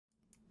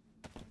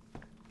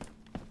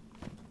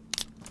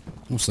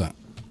What's that?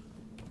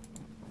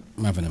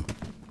 I'm having him.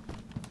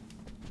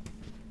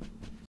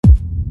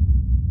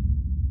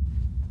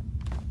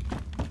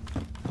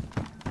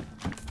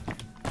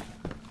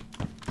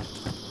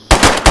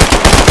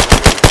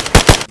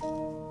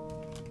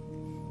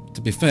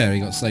 To be fair, he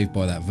got saved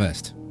by that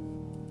vest.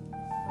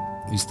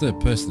 He's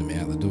third person to me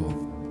out the door.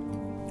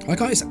 I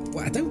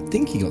don't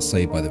think he got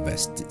saved by the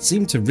vest. It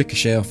seemed to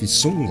ricochet off his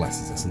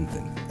sunglasses or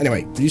something.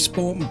 Anyway, do you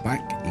spawn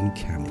back in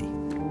Cami?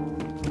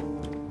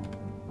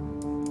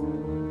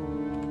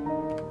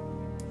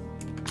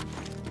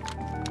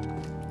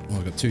 Oh,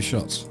 I got 2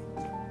 shots.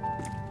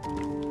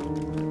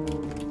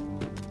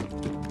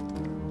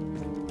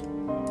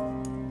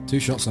 Two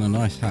shots and a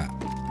nice hat.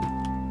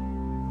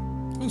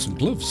 Oh, some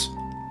gloves.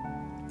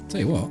 Tell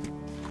you what,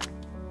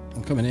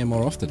 I'm coming here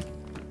more often.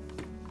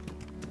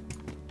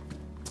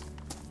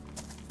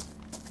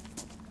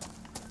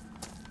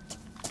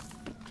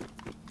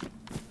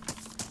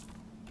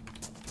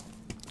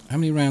 How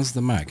many rounds is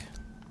the mag?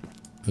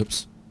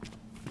 Oops.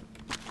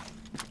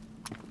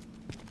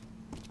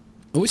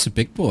 Oh, it's a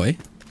big boy.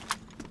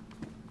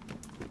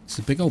 It's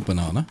a big old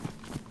banana.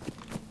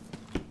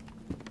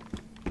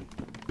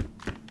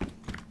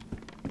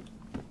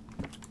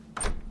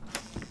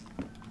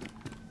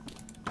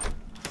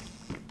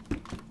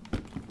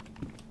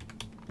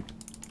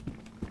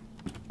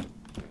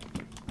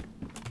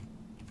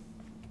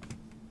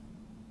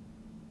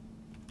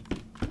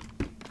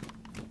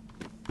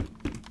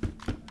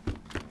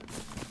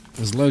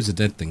 There's loads of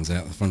dead things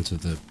out the front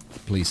of the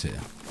police here.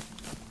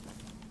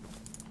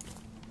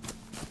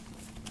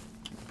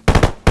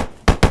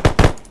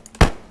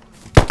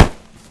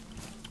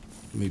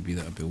 Maybe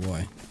that'll be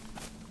why. I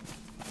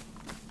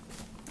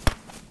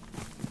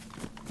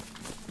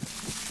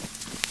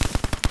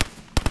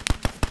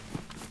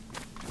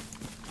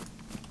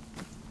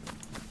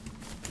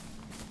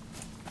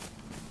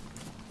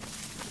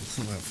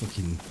thought that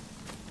fucking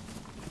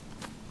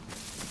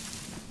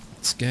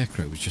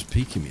scarecrow was just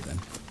peeking me then.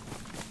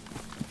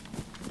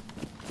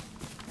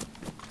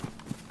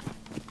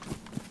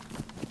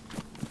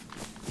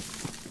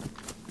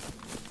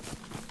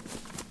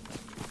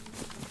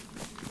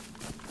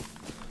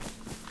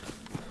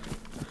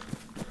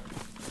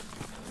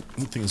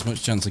 I don't think there's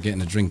much chance of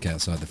getting a drink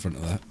outside the front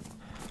of that.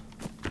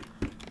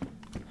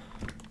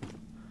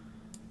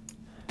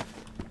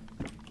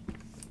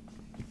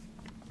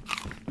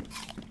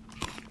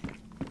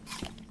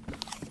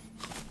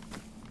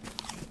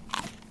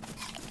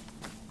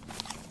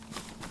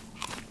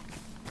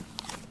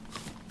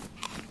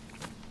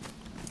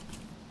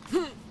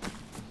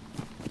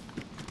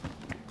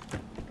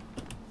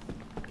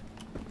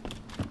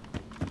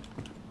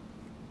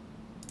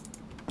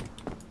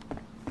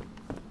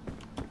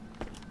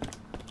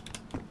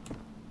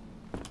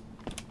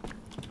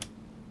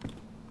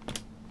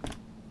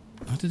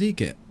 How did he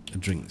get a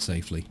drink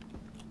safely?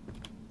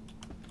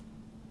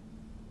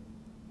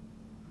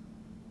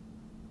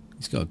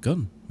 He's got a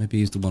gun. Maybe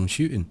he's the one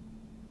shooting.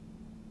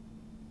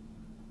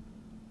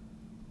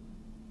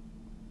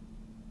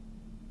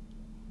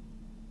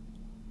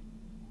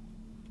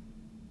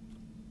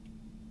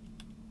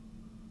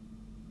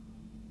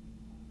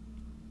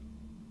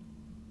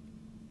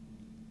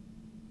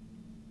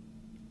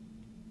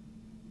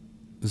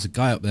 There's a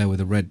guy up there with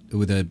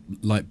a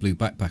light blue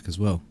backpack as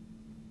well.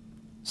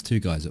 There's 2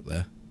 guys up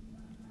there.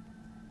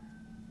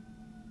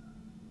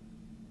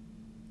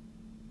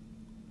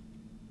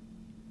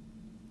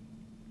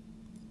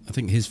 I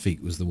think his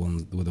feet were the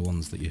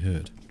ones that you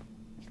heard.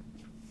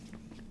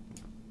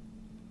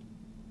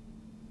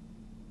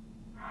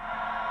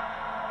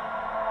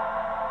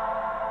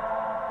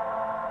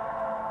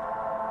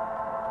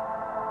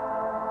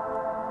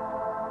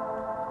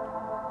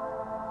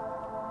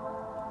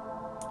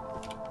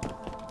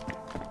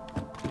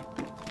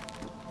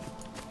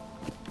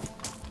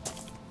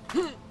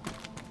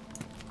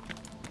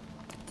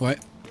 Right.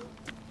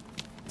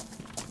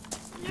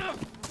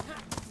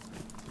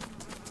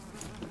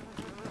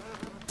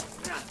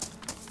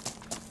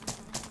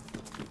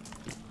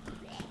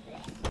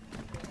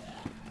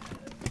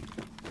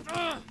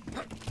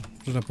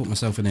 What did I put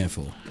myself in here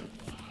for?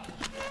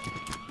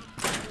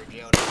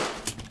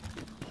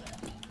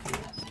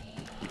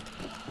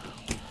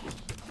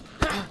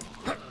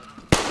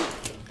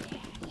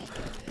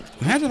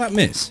 How did that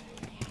miss?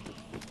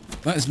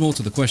 That is more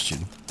to the question.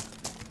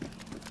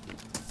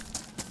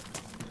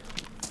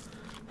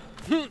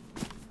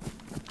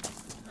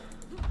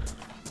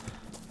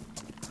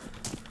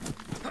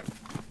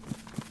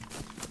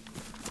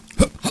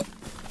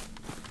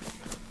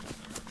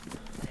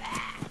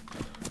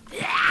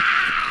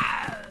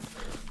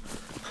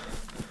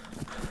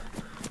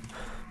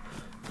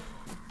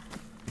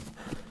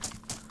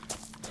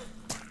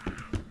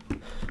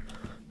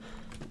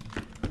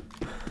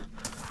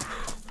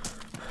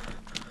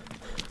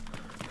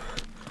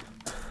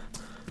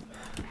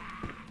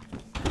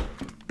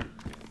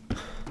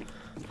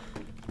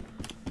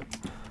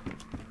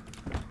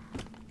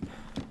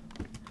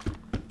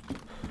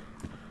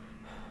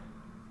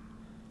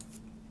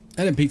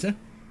 Hello, Peter.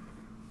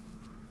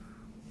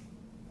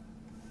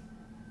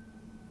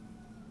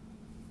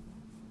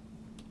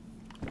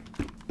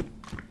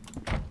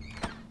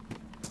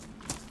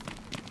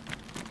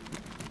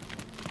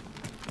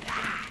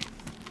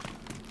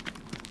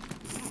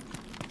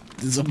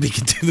 The zombie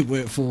can do the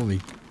work for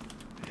me.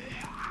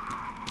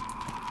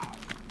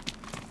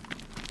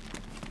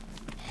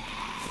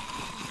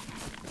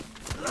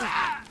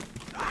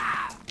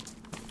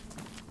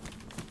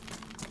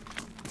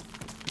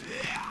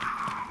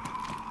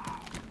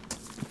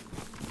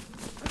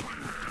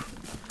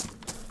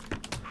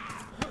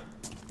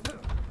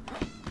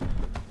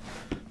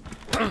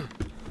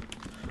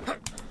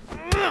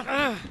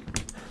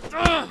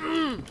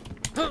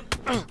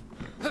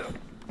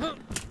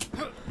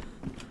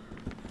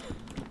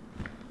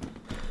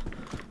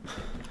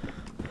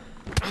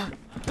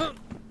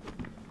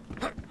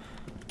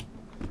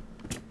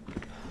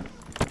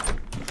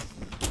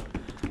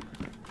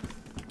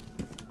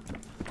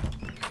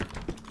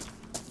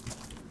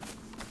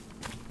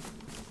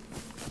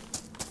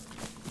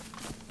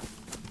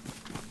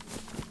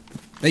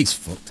 He's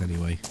fucked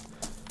anyway.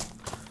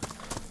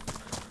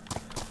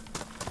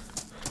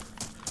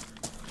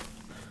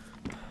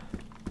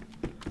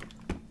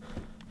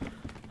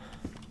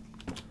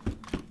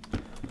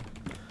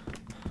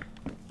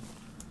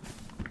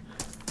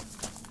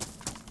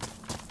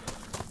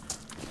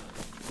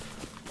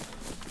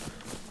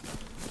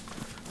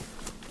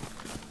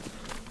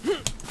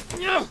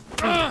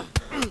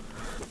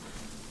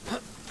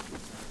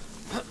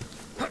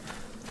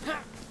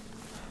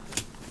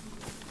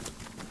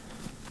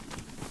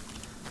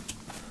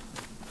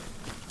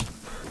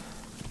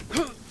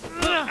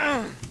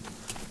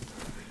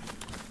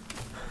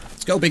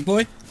 Let's go, big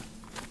boy.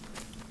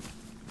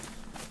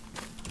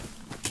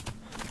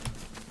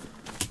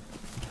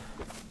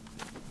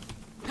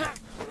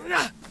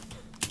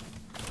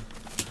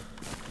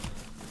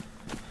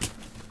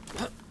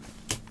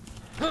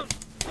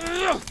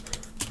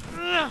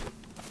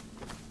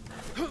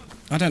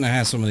 I don't know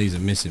how some of these are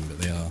missing, but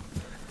they are.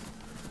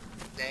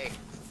 Hey.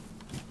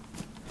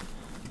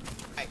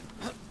 Hey.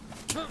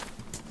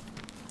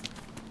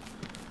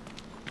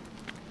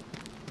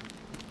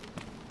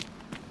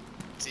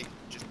 See,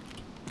 just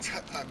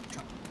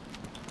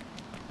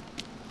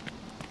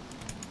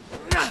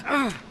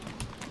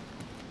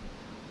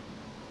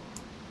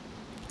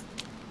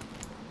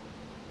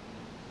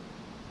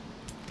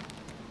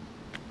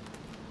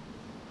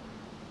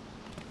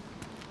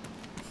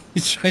He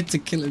tried to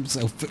kill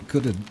himself but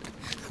couldn't.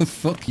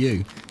 Fuck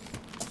you.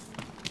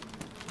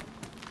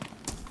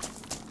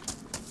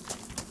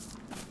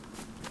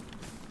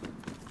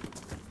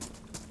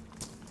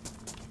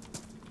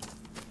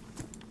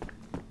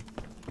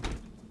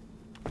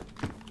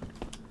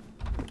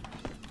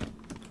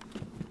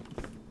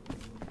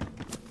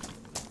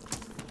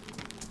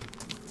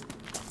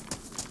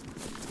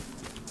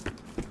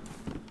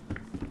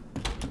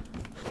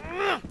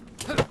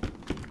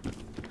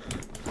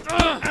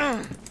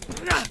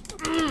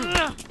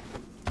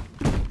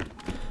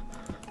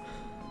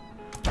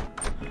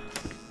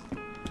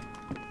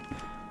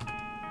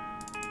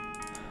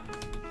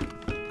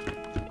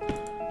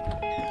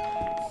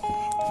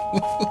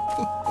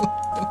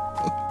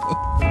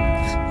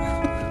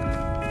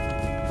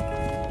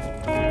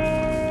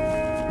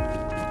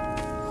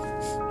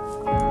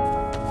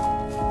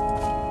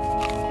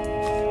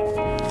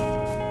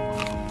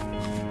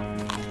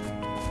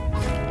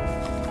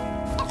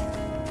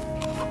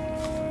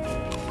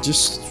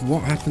 Just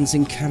what happens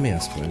in Cammy, I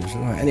suppose.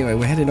 Right, anyway,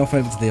 we're heading off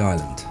over to the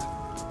island.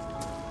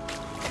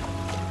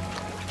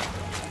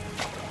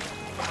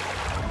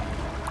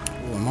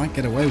 Oh, I might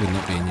get away with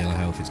not being yellow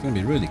health. It's going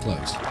to be really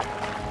close.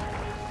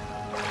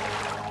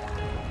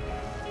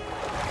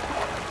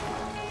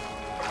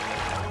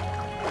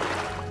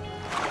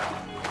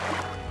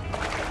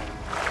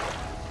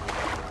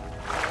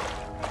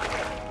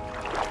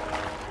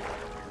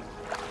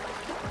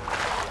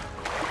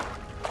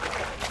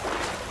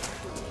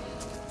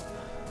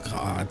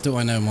 Do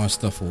I know my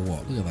stuff or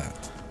what? Look at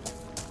that.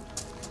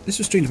 This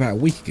was streamed about a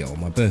week ago on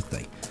my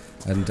birthday,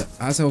 and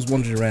as I was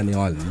wandering around the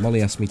island,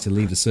 Molly asked me to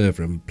leave the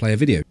server and play a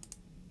video.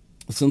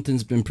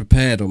 Something's been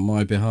prepared on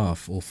my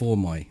behalf, or for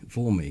me,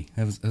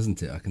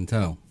 hasn't it? I can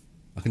tell.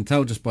 I can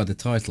tell just by the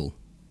title.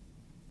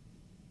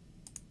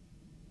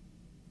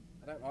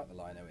 I don't like the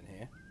lino in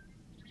here.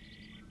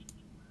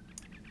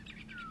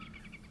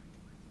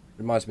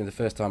 Reminds me of the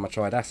first time I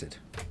tried acid.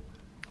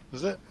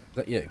 Was it? Is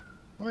that you?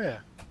 Oh yeah.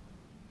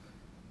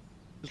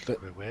 It's a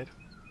bit weird.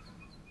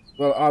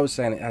 Well, I was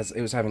saying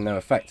it was having no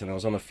effect, and I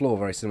was on a floor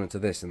very similar to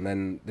this, and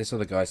then this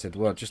other guy said,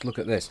 well, just look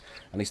at this,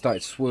 and he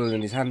started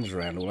swirling his hands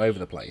around all over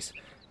the place,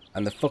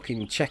 and the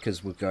fucking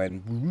checkers were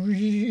going.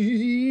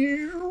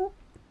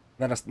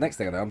 Then next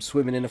thing I know, I'm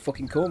swimming in a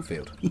fucking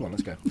cornfield. Come on,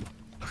 let's go.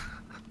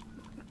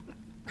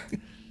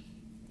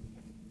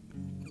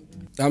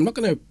 I'm not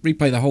going to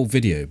replay the whole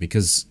video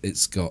because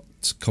it's got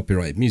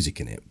copyrighted music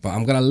in it, but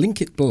I'm going to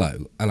link it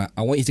below, and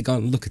I want you to go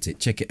and look at it,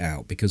 check it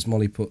out, because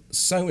Molly put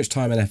so much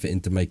time and effort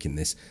into making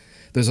this.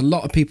 There's a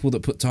lot of people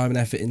that put time and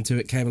effort into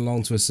it, came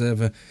along to a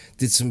server,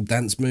 did some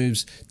dance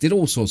moves, did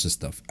all sorts of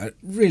stuff. I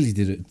really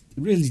did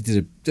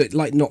it,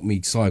 like knocked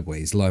me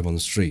sideways live on the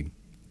stream.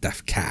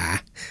 Daft car.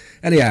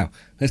 Anyhow,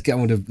 let's get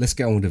on with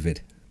the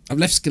vid. I've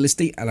left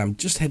Skillisty and I'm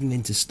just heading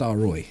into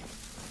Starroy.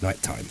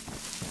 Night time.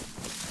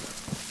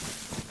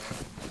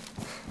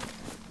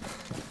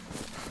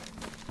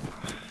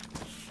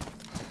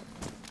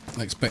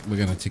 I expect we're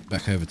going to tick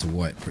back over to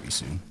white pretty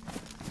soon.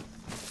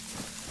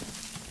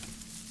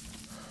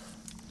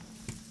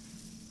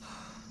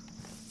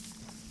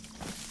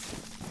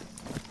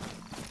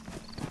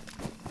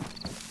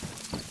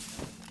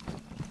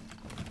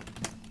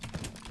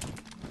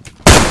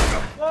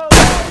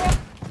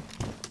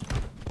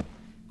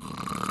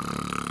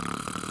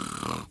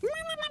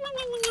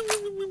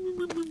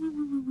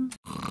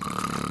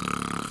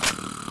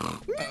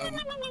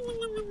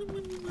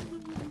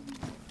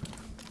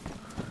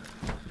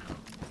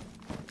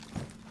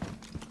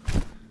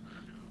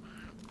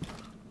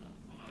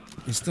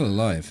 He's still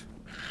alive.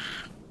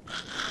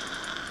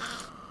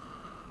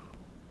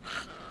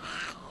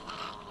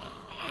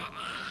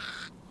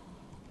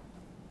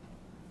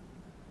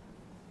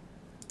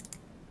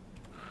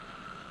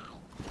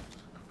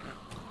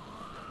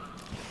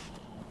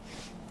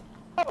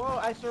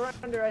 Oh, I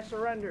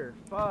surrender.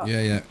 Fuck.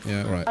 Yeah,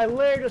 alright. I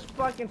literally just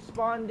fucking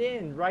spawned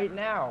in right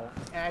now.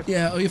 And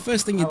Yeah, your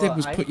first thing you did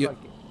was put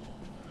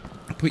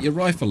your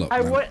rifle up.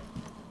 Man.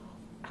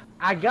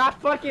 I got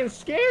fucking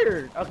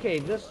scared. Okay,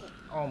 this.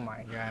 Oh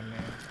my god,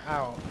 man.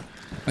 Ow.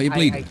 Are you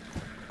bleeding?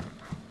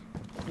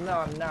 No,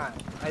 I'm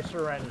not. I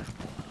surrendered.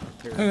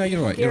 Oh, no,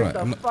 you're right. Scared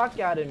the fuck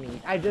out of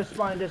me. I just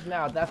spawned this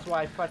now. That's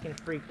why I fucking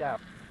freaked out.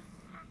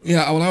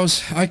 Yeah, well,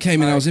 I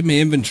came in. I was in my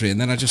inventory,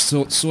 and then I just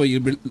saw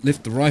you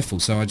lift the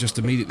rifle, so I just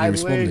immediately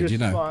responded. Just you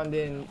know. Spawned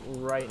in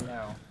right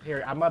now.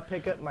 Here, I'm gonna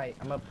pick up my.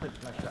 I'm gonna put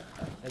my shot.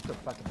 It's a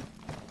fucking.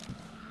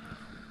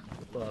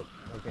 Look.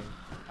 Okay.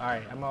 All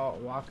right. I'm gonna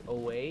walk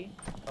away.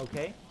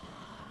 Okay.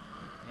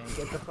 And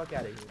get the fuck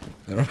out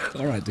of here.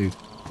 All right, dude.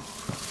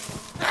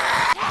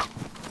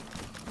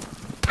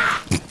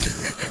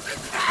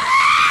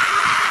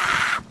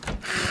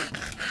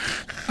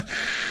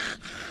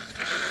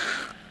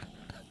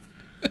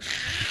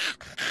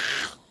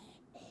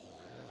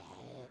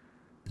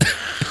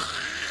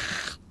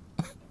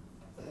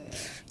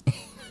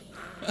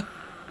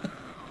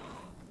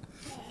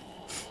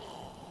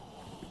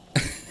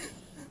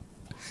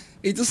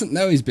 He doesn't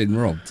know he's been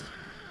robbed.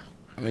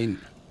 I mean,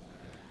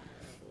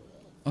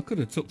 I could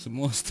have took some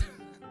more stuff.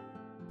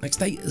 Next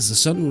day, as the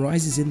sun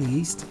rises in the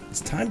east, it's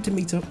time to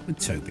meet up with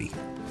Toby.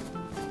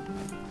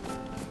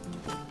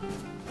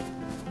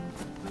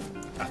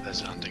 Ah,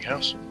 there's a hunting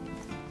house.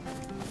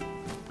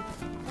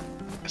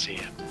 I see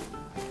you.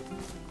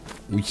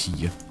 We see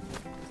you.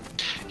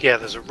 Yeah,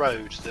 there's a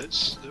road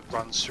that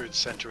runs through the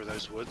centre of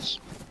those woods.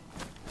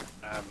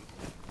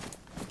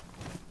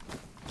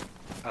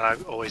 And I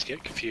always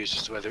get confused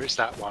as to whether it's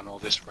that one or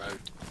this road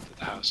that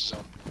the house is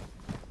on.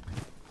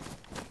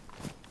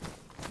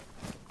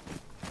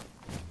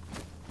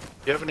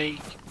 Do you have any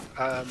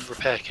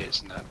repair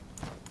kits in that?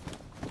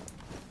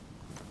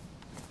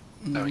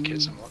 Knowing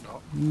kits and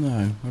whatnot?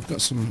 No, I've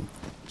got some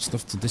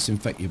stuff to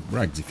disinfect your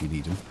rags if you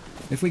need them.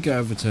 If we go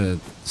over to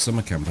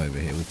summer camp over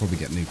here, we'll probably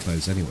get new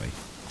clothes anyway.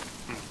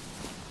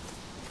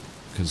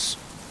 Because,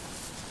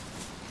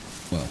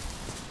 well,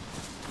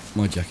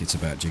 my jacket's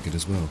about jiggered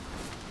as well.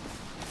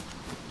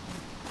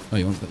 Oh,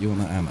 you want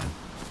that ammo?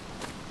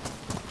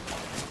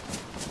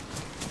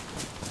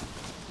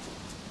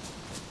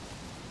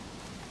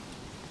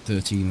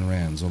 "13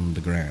 rounds on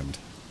the ground."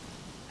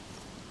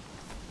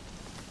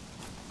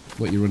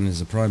 What you running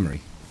as a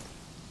primary?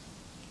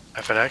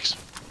 FNX?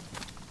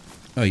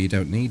 Oh, you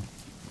don't need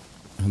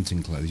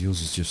hunting clothes. Yours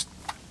is just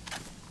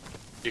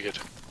You're good.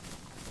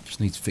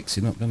 needs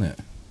fixing up, doesn't it?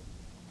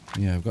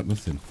 Yeah, I've got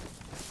nothing.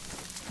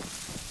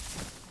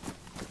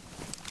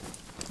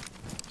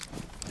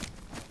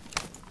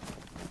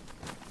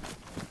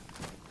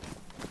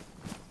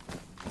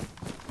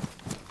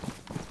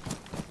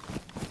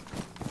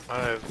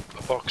 I have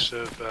a box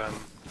of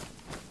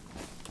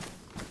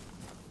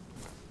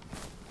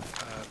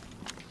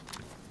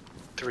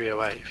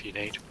 308 if you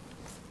need.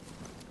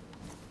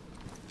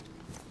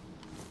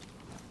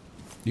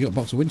 You got a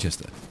box of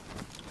Winchester?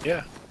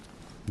 Yeah.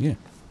 Yeah.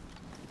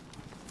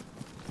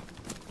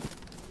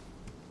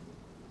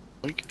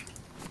 Wink.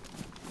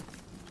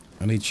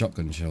 I need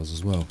shotgun shells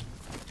as well.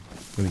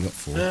 I've only got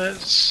 4.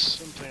 That's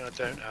something I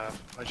don't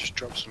have. I just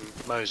dropped some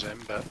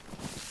Mosin, but...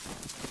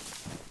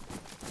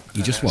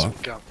 You just what?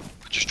 I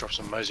just dropped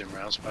some Mosin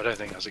rounds, but I don't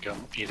think that's a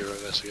gun either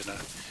of us are gonna...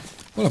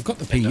 Well, I've got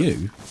the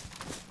PU,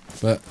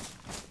 but...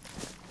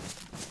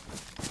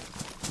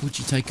 Would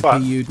you take a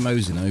PU'd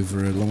Mosin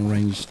over a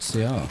long-range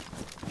CR?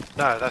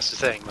 No, that's the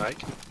thing,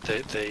 like,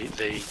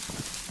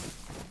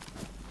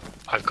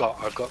 I've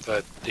got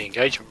the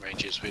engagement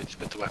ranges with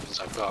the weapons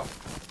I've got.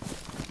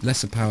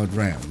 Lesser powered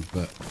round,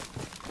 but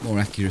more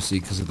accuracy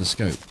because of the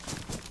scope.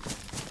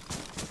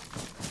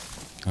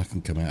 I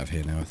can come out of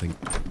here now, I think.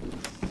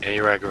 Yeah,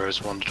 your aggro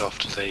has wandered off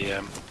to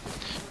the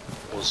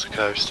towards the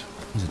coast.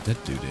 There's a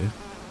dead dude here.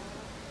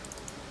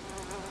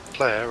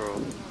 Player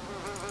or?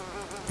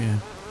 Yeah.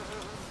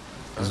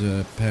 There's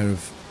a pair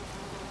of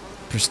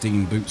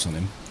pristine boots on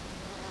him.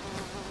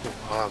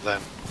 I'll have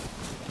them.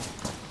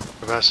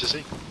 Whereabouts is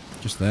he?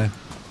 Just there.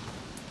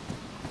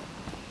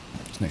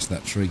 Just next to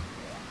that tree.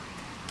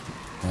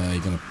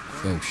 You're gonna...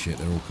 Oh shit,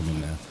 they're all coming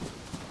now.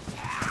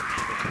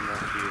 Looking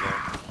like you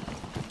there.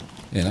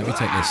 Yeah, let me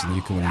take this and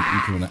you come and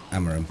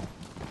hammer him.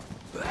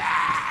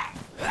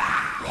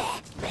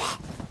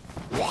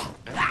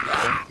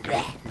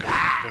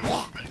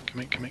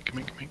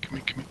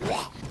 Come in.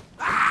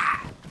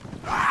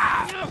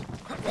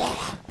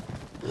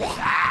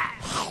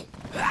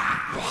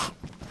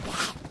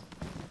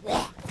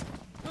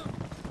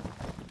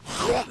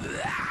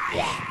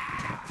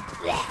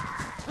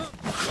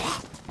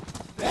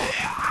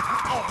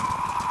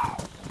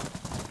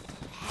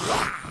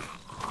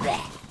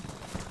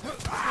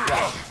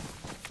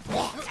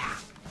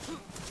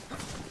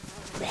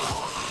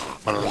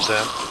 One of them's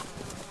there.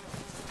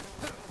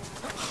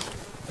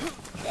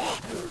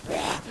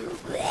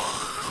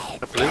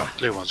 The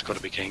blue one's got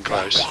to be getting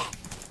close.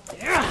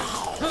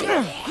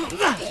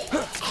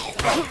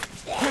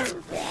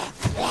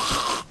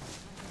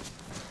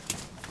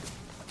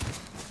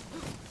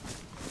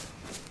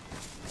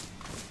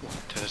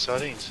 Tin of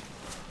sardines.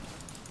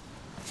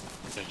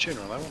 No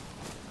tuna on that one.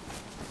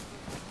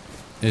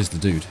 Here's the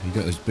dude. He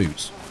got those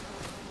boots.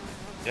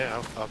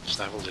 Yeah, I've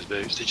snaffled his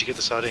boots. Did you get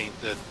the sardine?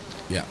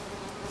 Yeah.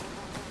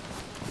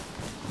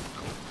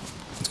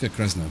 Let's go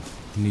Krasno.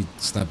 We need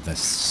stab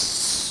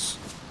vests.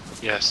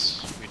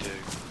 Yes, we do.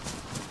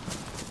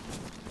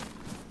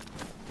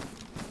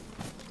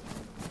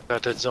 A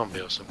dead zombie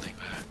or something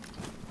there.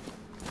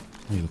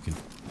 Where are you looking?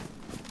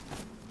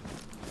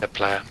 Dead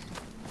player.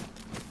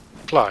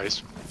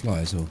 Flies.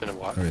 Flies or? Been a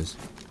while. There is.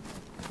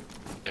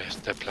 Yes,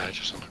 dead player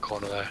just on the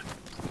corner there.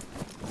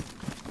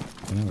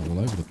 I know, they're all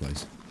over the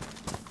place.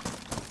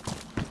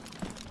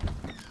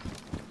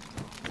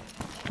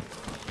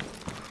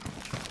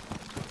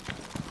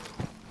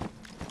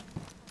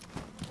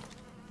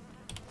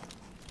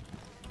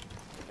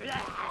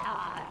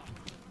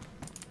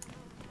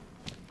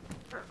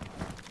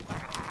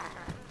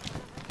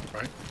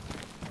 Right.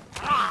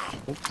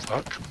 Oh,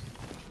 fuck.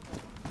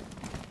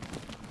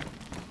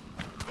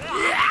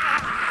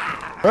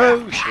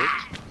 Oh, shit.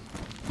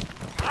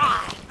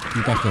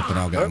 You back up and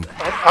I'll get him.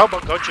 Oh my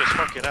god, just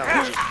fucking hell.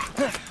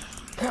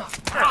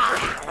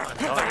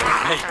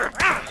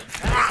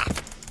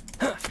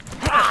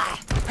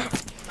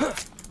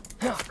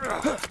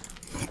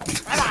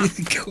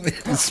 Come in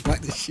and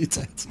smack the shit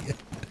out of you.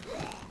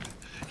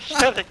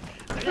 Yeah,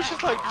 there's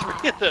just like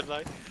 3 of them.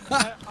 Like,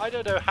 I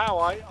don't know how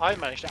I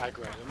managed to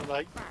aggro them.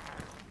 Like,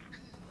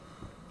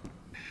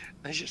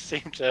 they just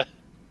seem to.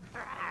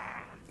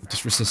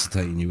 Just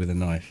resuscitating you with a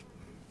knife.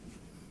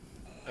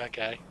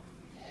 Okay.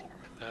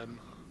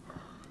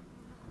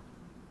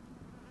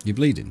 You're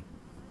bleeding?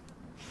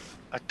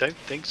 I don't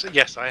think so.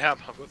 Yes, I am.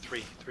 I've got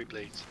three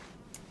bleeds.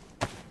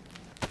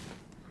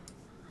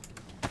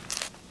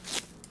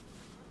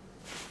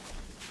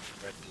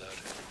 Red blood.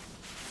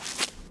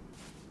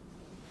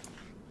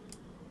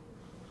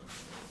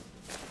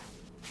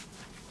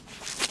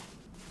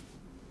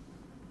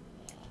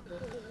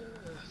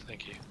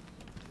 Thank you.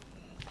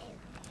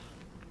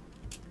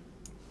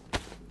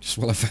 Just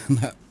while I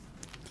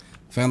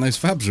found those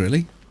fabs,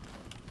 really.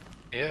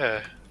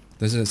 Yeah.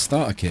 There's a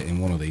starter kit in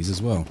one of these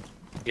as well.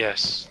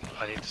 Yes,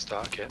 I need to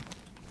start kit.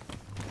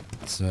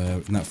 It's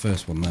in that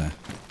first one there,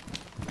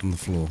 on the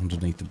floor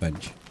underneath the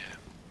bench. Yeah.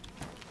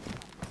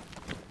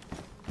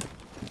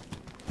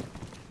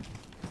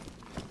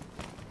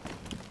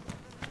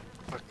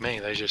 Fuck me,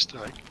 they just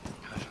like.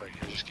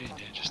 I'm just getting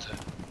here just to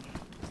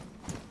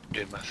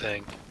do my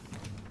thing.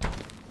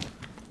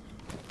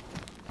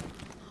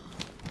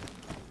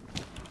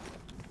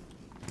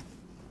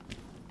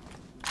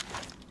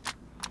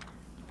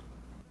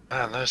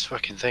 Man, those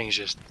fucking things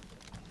just.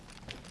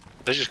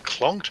 They just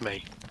clonked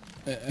me.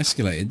 It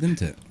escalated,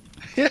 didn't it?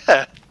 Yeah!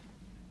 Yeah,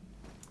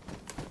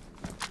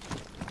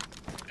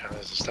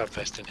 there's a stab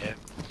vest in here.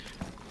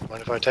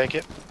 Mind if I take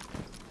it?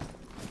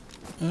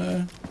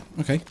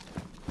 Okay.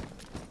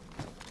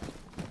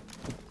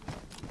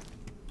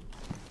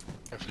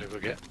 Hopefully we'll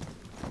get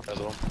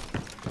another one.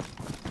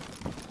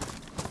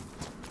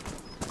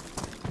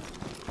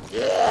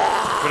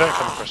 If we don't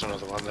come across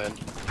another one then,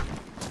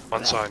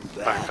 once I'm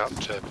back up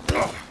to,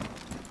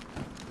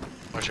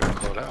 what should we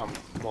call it, I'm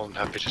more than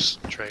happy to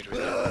trade with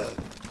you.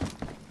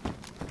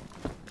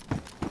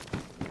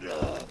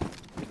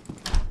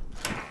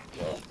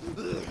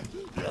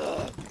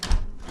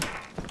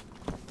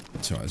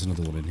 It's alright, there's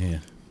another one in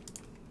here.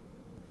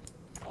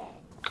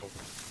 Cool.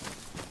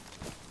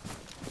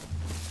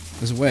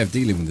 There's a way of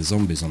dealing with the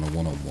zombies on a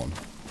one-on-one.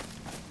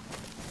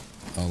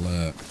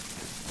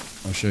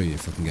 I'll show you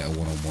if I can get a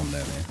one-on-one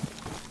down here.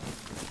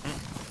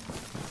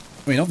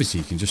 I mean, obviously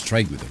you can just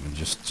trade with them and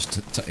just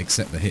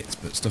accept the hits,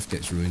 but stuff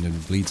gets ruined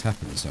and bleeds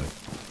happen, so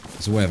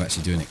there's a way of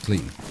actually doing it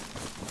clean.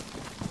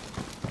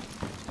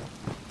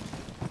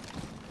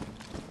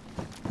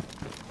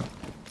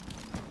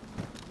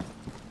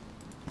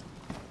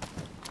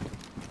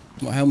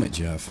 What helmet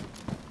do you have?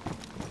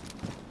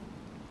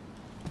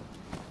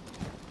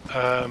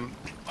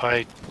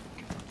 I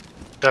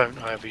don't,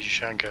 I have a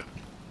Ushanka.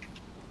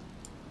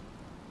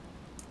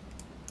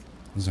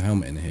 There's a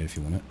helmet in here if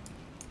you want it.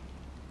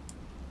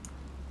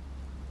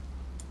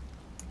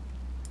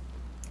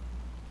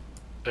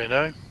 Do you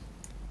know?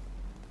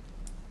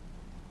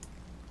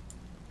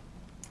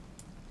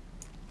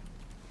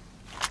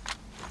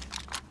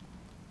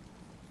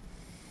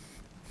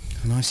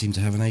 I seem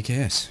to have an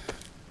AKS.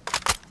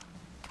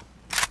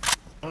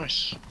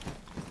 Nice.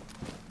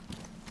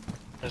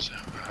 There's a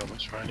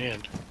helmet's right in the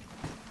end.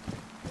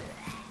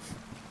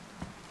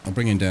 I'll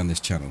bring him down this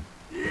channel.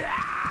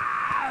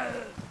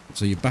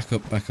 So you back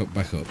up, back up,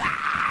 back up,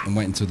 and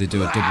wait until they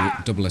do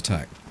a double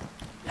attack.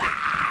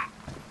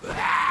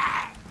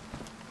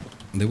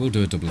 And they will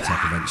do a double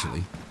attack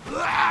eventually.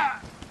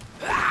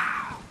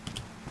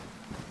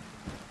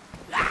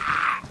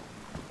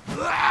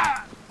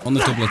 On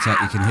the double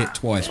attack you can hit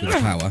twice with the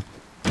power.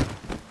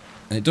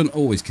 And it doesn't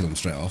always kill them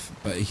straight off,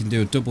 but you can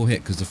do a double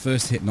hit because the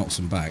first hit knocks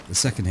them back, the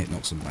second hit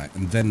knocks them back,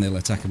 and then they'll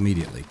attack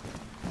immediately.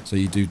 So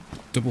you do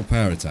double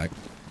power attack,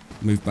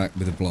 move back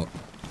with a block,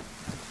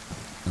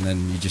 and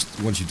then you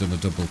just, once you've done a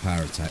double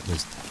power attack,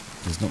 there's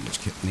not much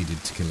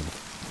needed to kill them.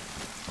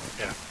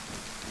 Yeah.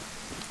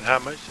 And how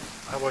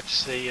much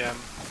is the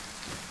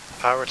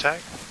power attack?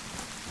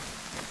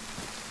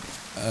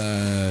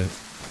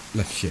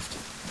 Left shift.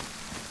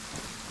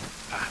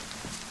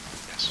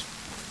 Yes.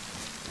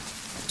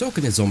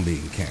 Talking of zombie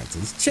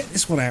encounters, check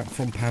this one out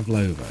from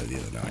Pavlovo the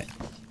other night.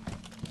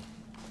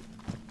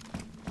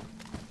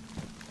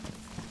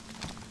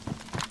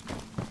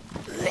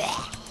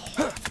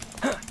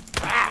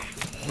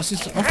 This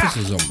is the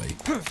officer zombie.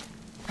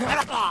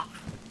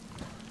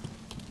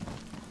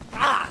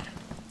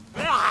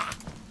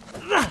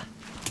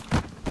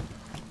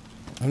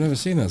 I've never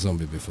seen that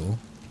zombie before.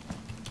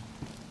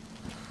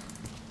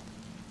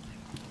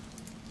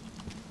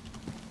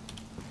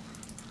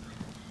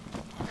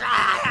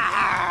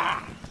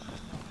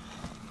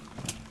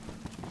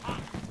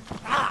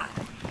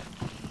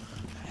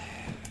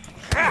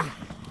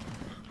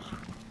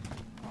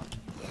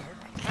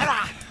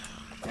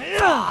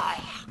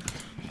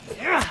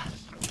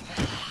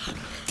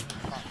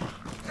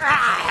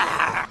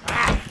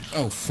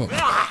 Oh fuck.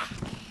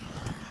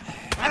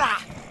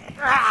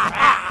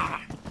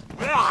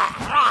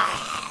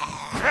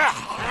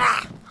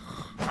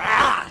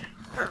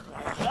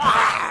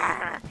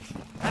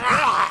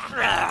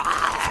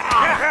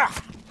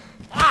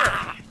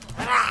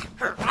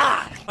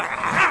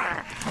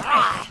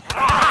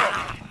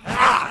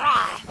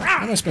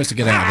 How am I supposed to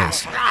get out of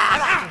this?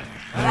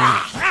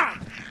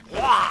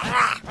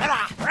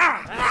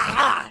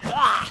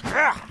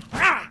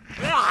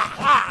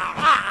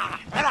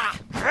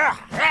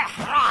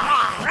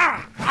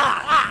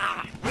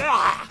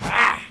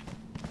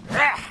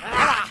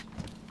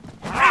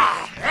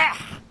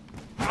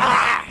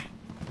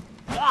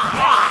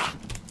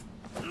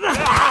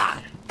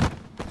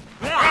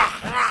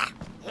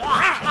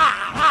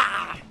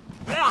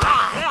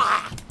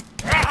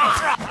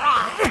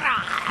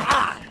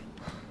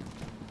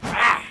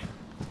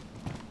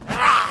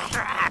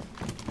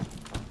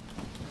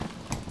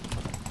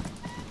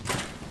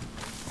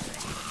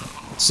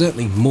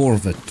 Certainly more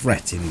of a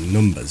threat in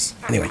numbers.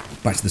 Anyway,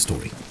 back to the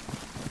story.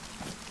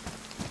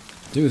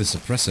 Do with a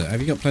suppressor. Have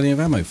you got plenty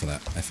of ammo for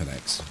that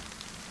FNX?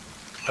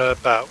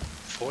 About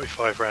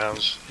 45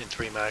 rounds in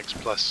 3 mags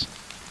plus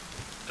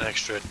an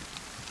extra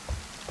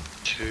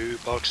 2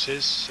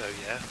 boxes, so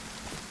yeah.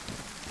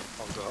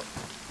 I've got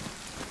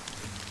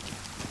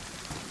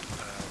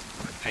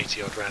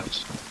 80 odd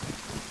rounds.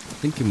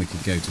 Thinking we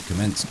could go to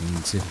Commencement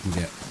and see if we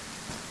can get...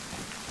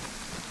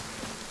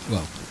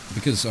 Well,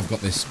 because I've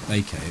got this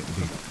AK, it would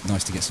be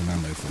nice to get some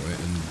ammo for it,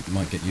 and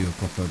might get you a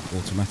proper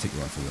automatic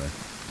rifle there.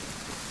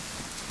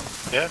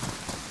 Yeah.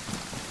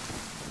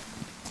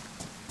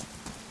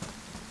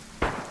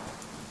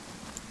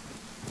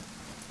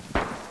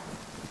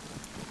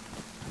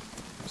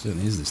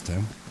 Certainly is this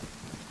town.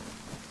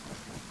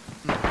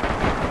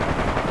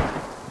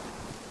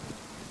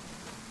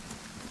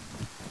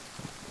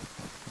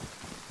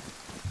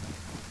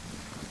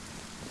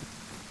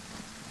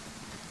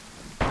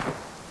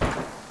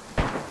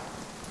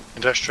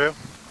 Industrial?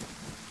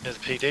 Near the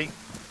PD?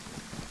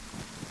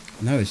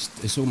 No,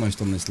 it's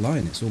almost on this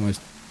line. It's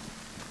almost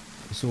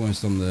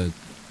on the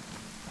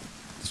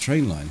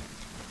train line.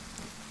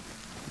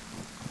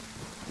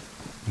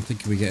 I'm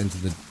thinking we get into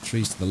the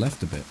trees to the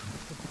left a bit.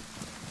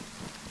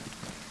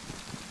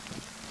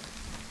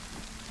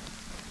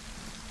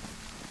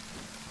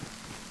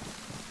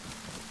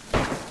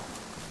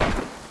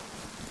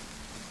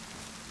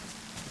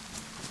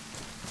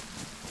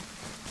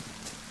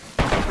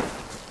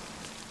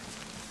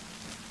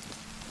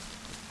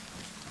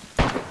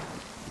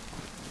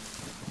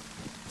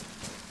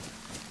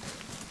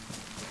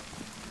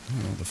 I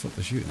don't know what the fuck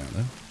they're shooting at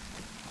though.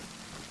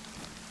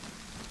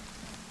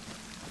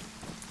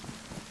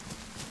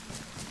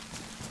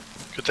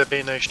 Could there be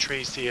in those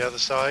trees the other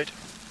side?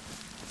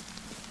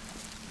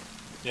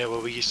 Yeah, where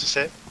we used to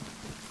sit?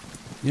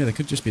 Yeah, they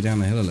could just be down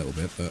the hill a little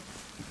bit, but...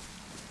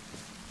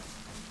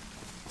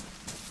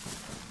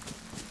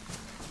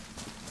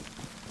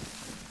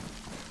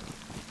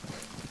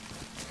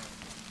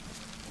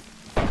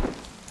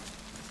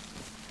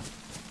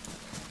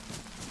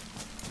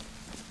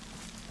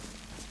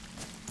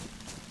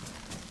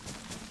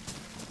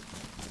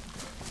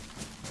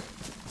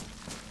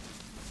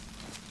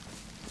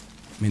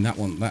 I mean,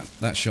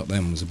 that shot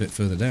then was a bit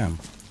further down.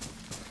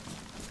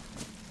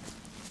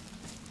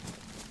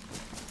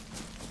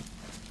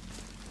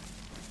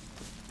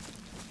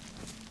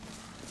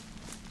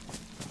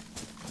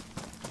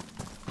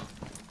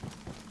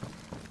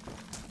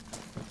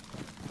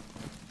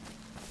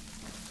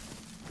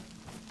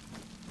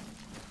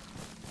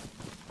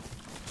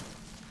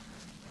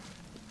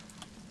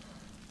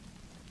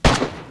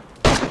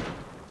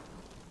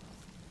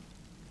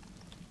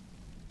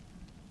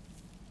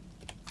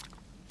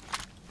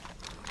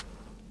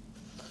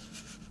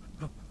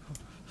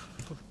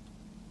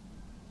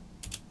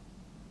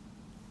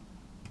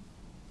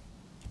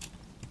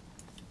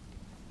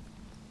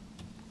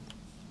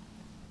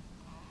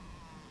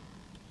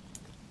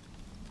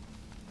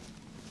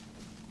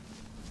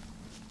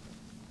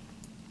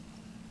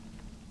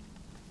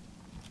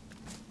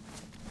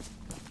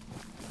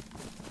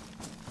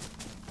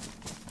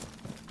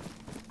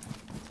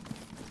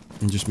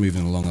 I'm just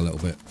moving along a little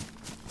bit.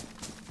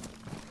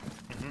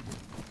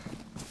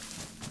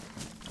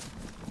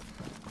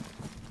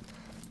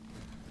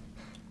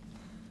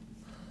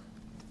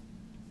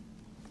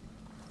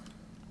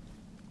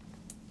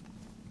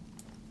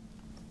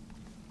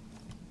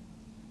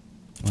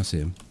 I see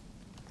him.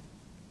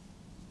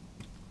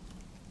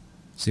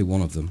 See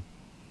one of them.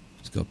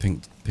 He's got a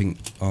pink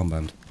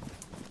armband.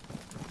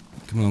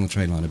 Come along the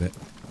train line a bit.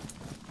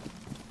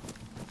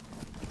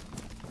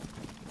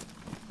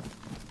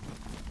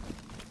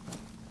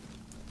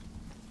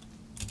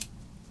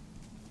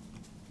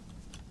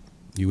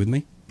 You with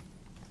me?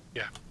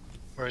 Yeah.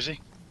 Where is he?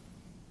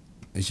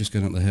 He's just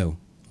going up the hill,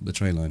 up the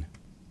train line.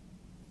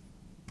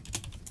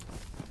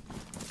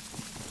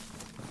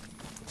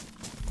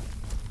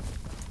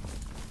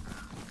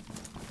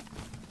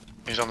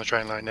 He's on the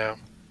train line now.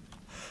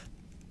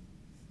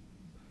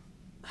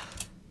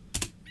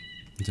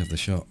 Let's have the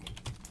shot.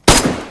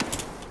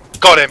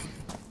 Got him!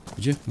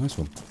 Did you? Nice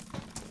one.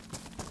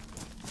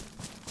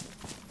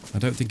 I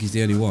don't think he's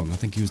the only one. I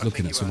think he was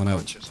looking at someone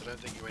else. I don't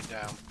think he went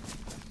down.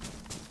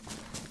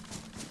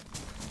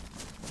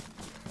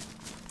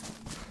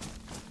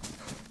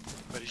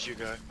 Where did you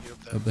go? You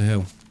up there? Up the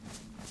hill.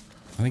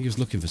 I think he was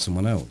looking for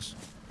someone else.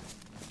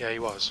 Yeah, he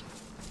was.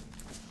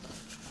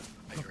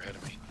 I think you're ahead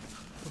of me.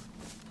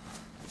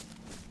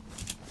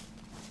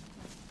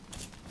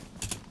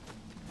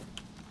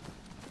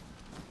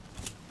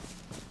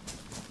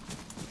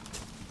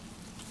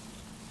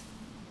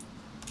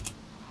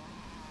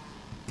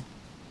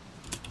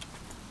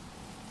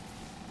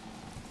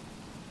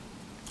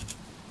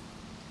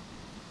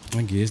 I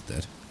think he is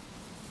dead.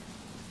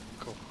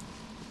 Cool.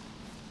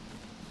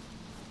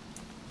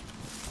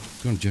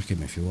 Go and jack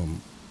him if you want.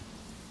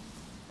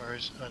 Where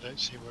is? I don't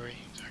see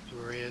exactly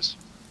where he is.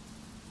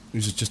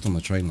 He's just on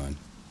the train line.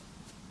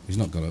 He's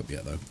not got up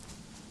yet though.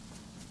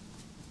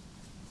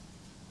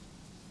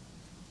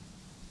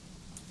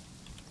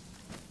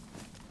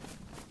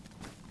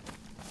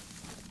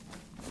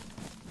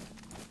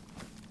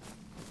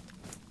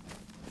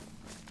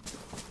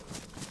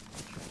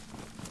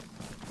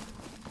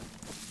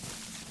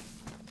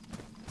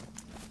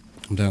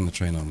 I'm down the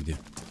train line with you.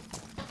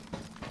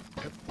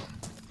 Yep.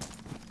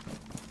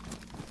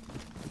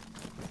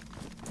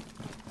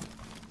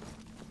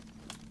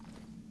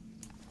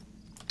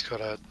 It's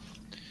got a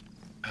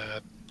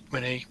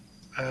mini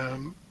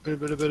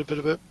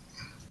bit.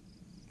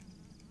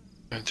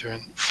 Going through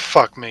and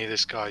fuck me,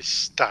 this guy's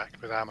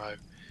stacked with ammo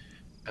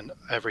and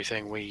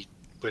everything we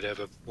would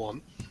ever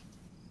want.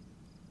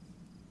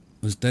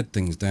 There's dead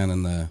things down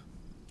in there.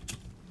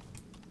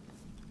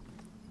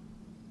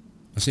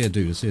 I see a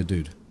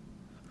dude.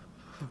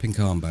 Pink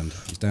armband.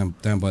 He's down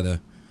by the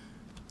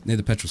near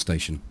the petrol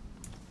station.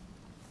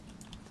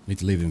 Need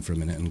to leave him for a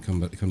minute and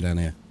come down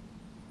here.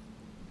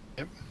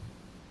 Yep.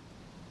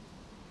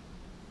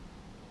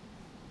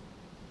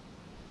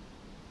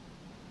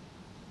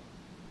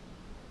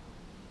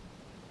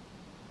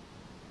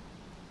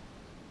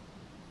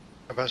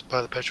 About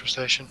by the petrol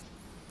station.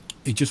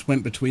 He just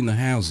went between the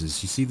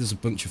houses. You see there's a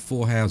bunch of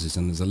 4 houses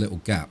and there's a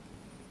little gap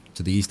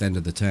to the east end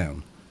of the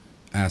town.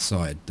 Our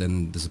side,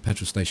 then there's a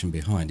petrol station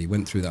behind. He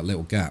went through that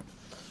little gap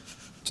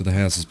to the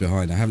houses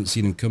behind. I haven't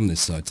seen him come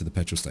this side to the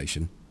petrol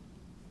station.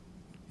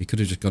 He could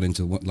have just got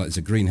into what, like there's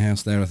a green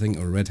house there I think,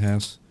 or a red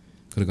house.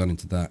 Could have gone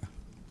into that.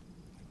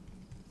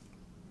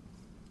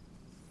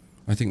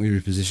 I think we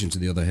repositioned to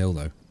the other hill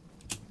though.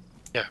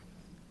 Yeah.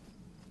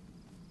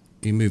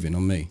 Are you moving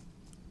on me?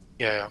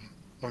 Yeah,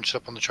 I'm just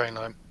up on the train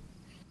line.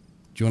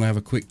 Do you want to have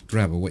a quick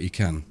grab of what you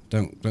can?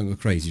 Don't go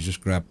crazy, just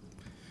grab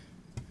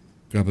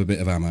a bit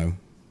of ammo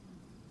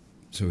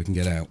so we can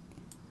get out.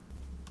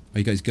 Oh,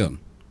 you got his gun?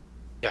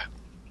 Yeah.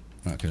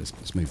 Right, okay,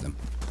 let's move them.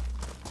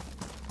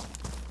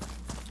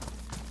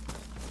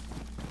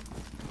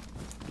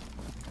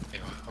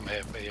 Anyway, I'm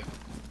here with you.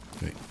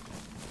 Great.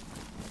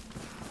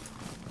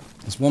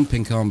 There's one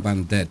pink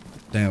armband dead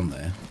down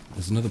there.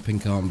 There's another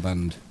pink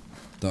armband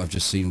that I've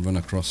just seen run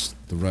across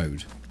the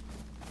road.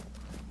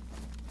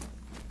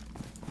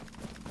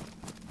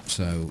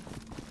 So,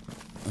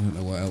 I don't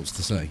know what else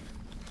to say.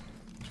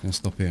 Just going to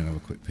stop here and have a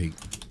quick peek.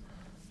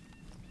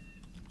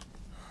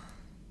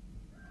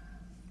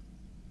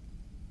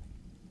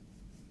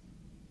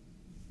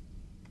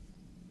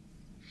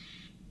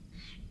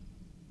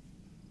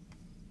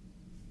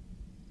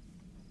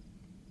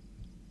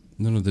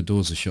 None of the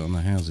doors are shut on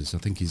the houses. I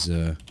think he's,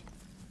 I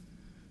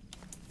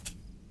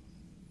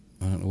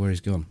don't know where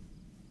he's gone.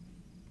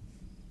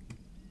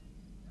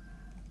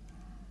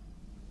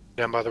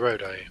 Down by the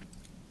road, are you?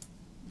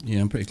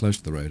 Yeah, I'm pretty close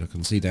to the road. I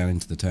can see down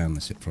into the town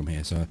from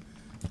here, so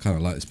I kind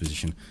of like this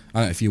position. I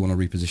don't know if you want to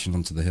reposition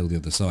onto the hill the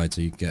other side, so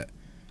you get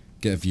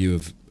a view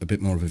of a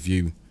bit more of a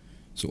view,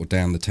 sort of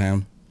down the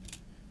town.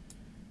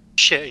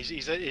 Shit,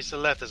 he's to the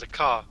left. There's a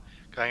car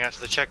going out to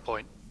the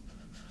checkpoint.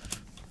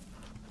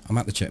 I'm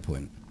at the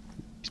checkpoint.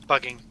 He's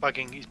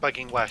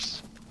bugging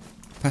west.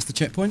 Past the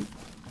checkpoint?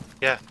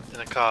 Yeah,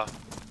 in a car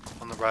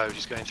on the road.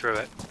 He's going through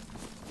it.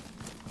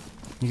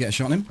 You get a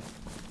shot on him?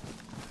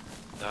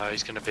 No,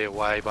 he's going to be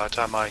away by the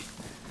time I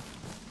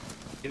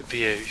Get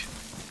view.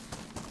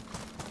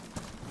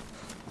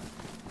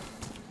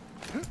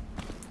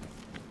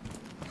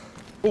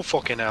 Oh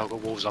fucking hell,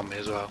 got wolves on me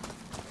as well.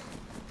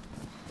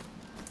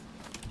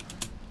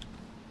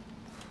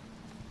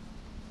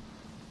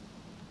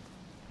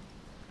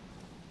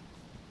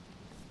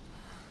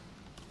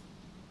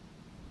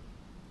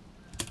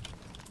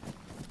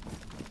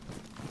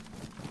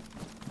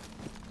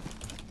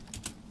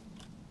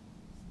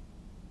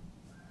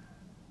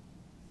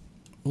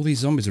 All these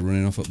zombies are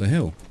running off up the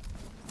hill.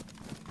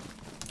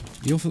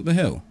 You off up the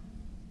hill?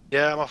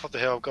 Yeah, I'm off up the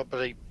hill. I've got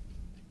bloody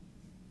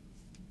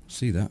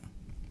See that?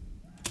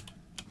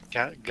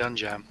 gun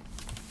jam.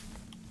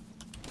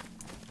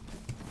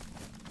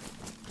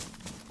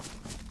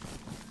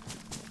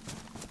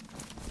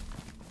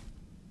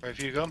 Where have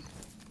you gone?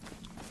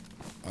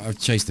 I've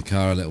chased the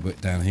car a little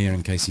bit down here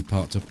in case he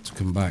parked up to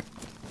come back.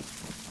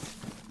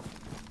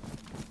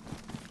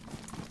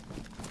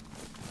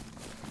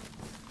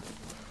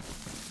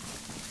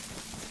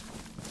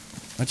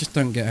 I just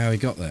don't get how he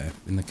got there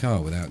in the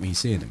car without me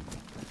seeing him.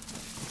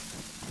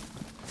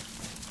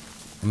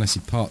 Unless he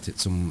parked it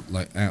some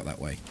like out that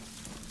way.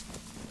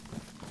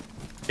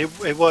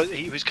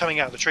 He was coming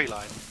out of the tree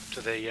line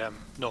to the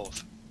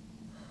north.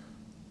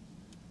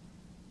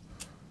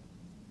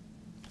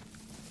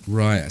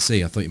 Right, I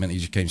see. I thought you meant he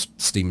just came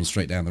steaming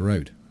straight down the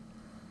road.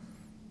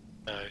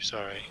 No,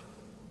 sorry.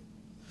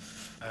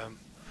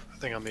 I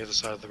think I'm the other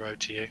side of the road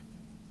to you.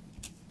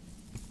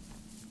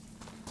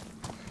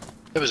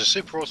 It was a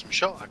super awesome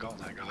shot I got on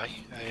that guy.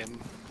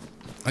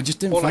 I just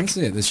didn't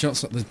fancy it. The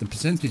shots, the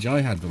percentage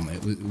I had on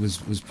it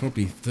was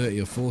probably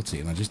 30 or 40,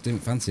 and I just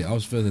didn't fancy it. I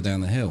was further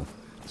down the hill,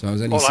 so I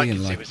was only all I seeing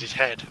could like. see was his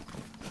head.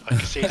 I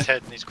could see his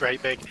head and his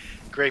great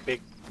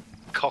big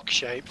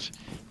cock-shaped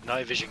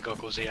night vision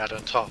goggles he had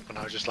on top, and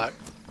I was just like,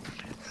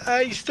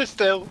 "Hey, stood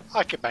still.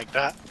 I could make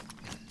that."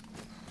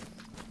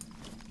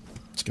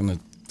 Just gonna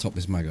top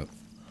this mag up.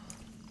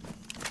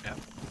 Yeah.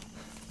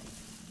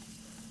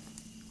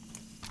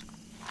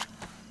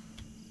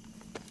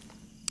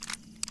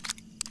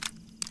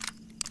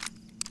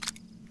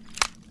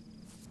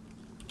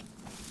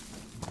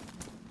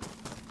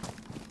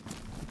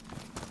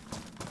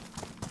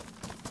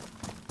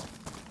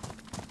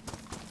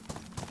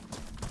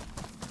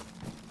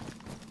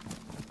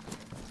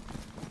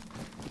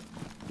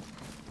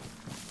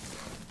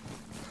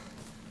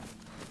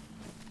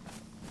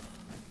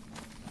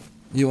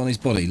 You on his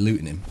body,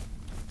 looting him?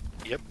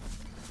 Yep.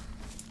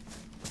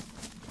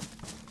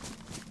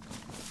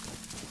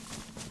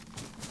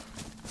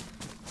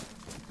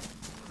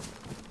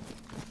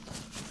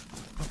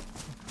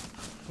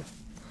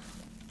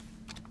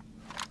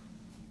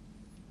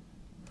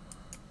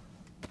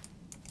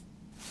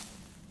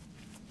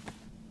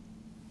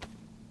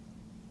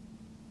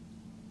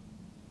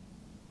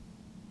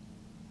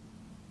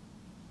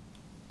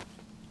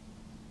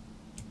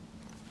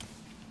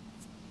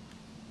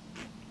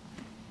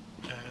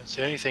 So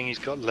the only thing he's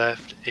got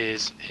left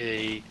is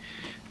a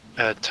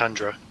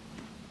Tundra.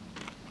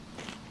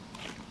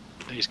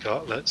 He's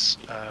got. Let's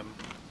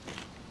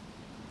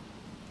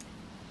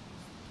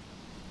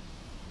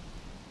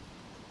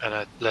and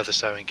a leather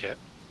sewing kit.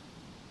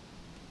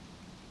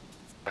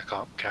 I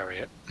can't carry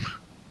it.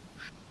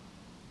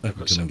 I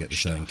could come and get the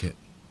sewing kit.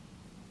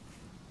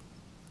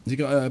 Has he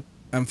got a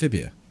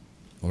amphibia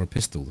or a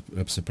pistol,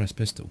 a suppressed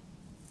pistol?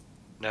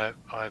 No,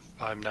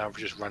 I'm now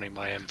just running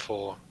my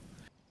M4.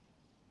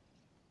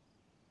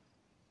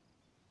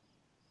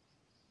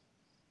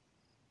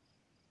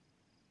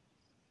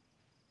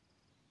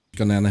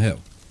 Gone down the hill.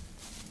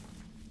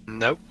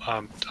 Nope,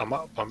 I'm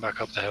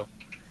back up the hill.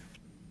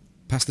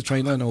 Past the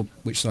train line, or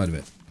which side of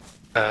it?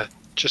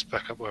 Just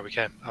back up where we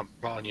came. I'm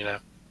right on you now.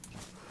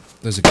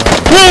 There's a guy.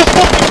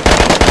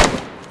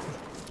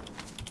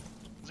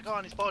 There's a guy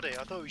on his body.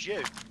 I thought it was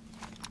you.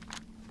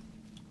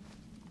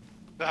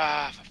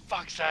 Ah, for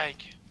fuck's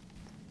sake!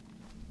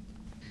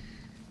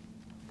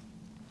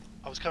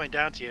 I was coming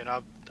down to you, and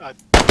I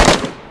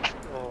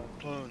oh,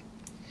 blown.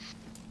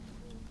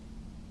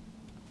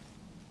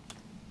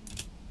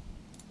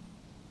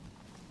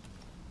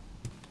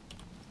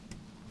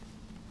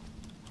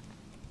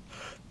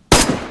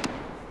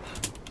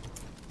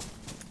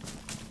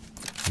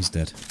 He's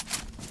dead.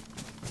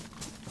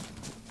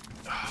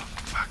 Oh,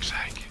 for fuck's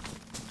sake!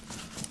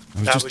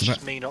 That was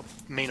just me not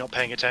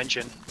paying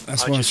attention.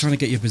 That's why I was trying to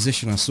get your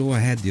position. I saw a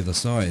head the other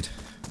side.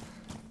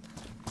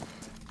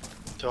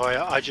 So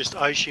I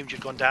assumed you'd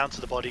gone down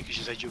to the body because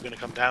you said you were going to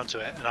come down to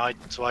it, and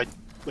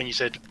when you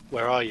said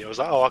where are you, I was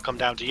like, oh, I'll come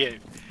down to you,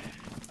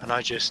 and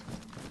I just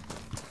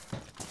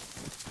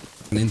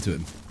And into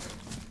him.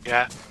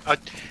 yeah,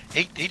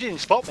 he didn't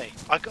spot me.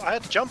 I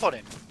had to jump on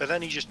him, but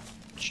then he just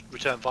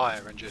returned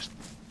fire and just.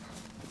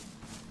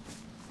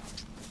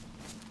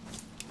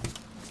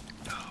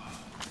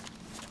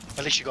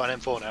 At least you got an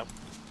M4 now.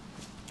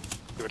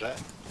 Get rid of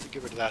that.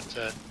 Get rid of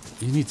that.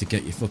 You need to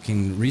get your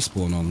fucking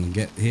respawn on and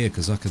get here,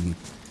 because you're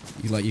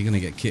gonna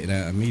get kitted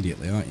out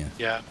immediately, aren't you?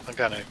 Yeah, I'm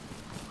gonna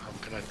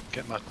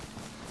get my.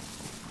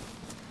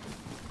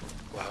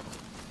 Well, I'm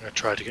gonna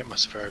try to get my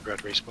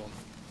Severergrad respawn.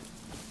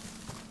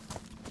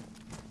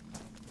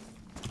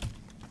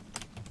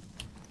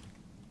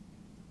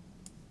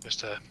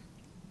 to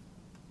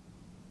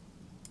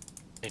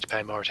need to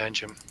pay more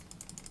attention.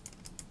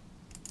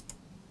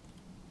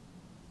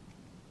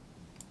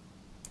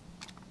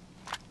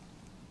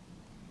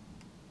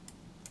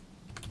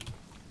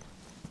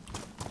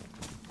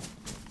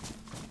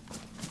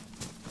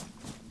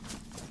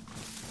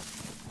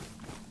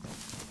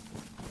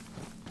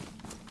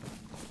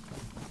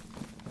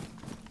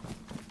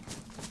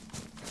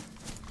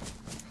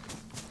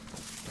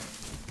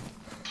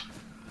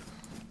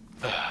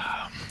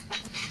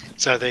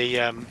 So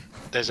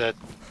there's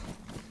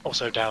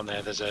also down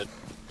there. There's a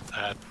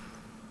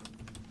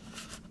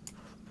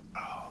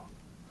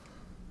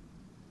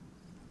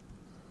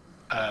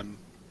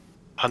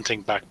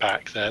hunting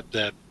backpack.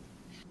 The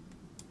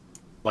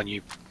one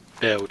you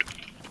build,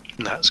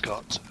 and that's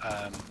got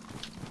a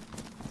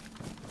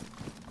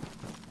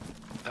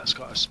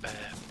spare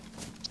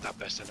stab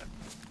vest in it.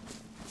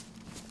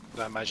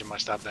 I imagine my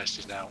stab vest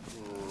is now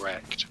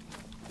wrecked.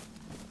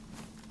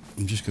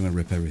 I'm just going to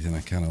rip everything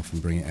I can off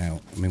and bring it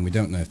out. I mean, we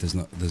don't know if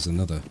there's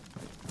another.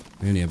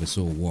 We only ever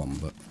saw one,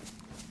 but...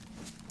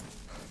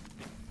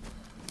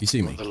 You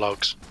see me? The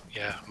logs.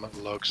 Yeah, I'm at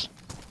the logs.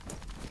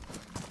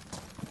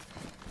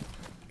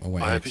 I'll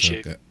wait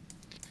here so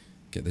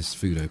get this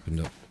food opened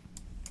up.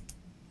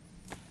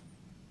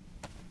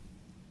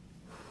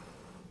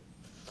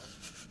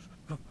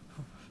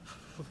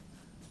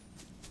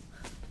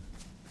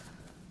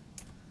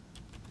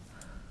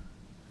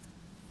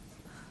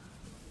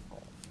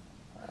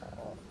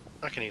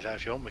 I can eat that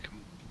if you want. We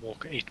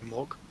can eat and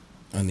walk.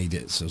 I need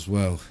it as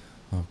well.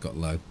 I've got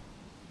low.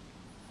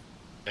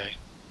 Okay.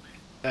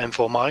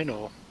 M4 mine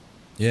or?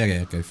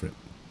 Yeah, go for it.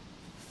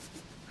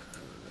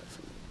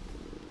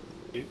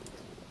 You?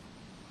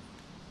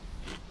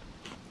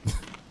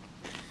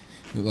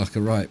 Look like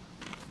a right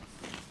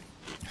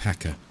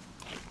hacker.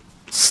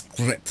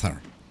 Scripter.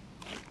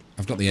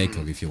 I've got the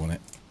ACOG if you want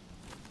it.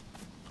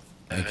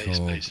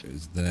 ACOG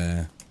is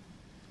there.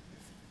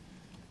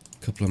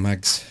 Couple of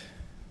mags.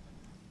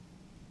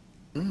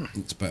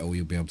 That's about all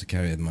you'll be able to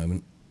carry at the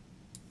moment.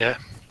 Yeah.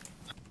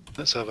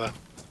 Let's have a...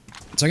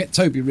 So I get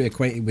Toby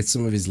reacquainted with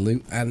some of his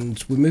loot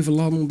and we move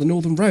along the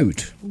northern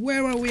road.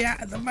 Where are we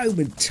at the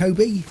moment,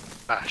 Toby?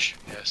 Bash,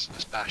 yes,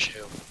 that's Bash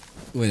Hill.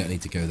 We don't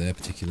need to go there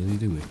particularly,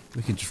 do we?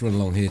 We can just run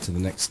along here to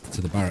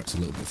the barracks a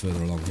little bit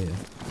further along here.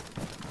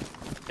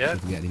 Yeah.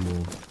 If we get any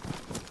more.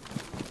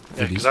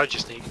 Yeah, because I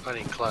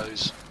need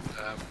clothes.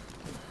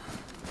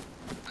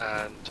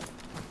 And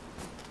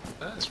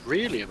that's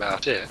really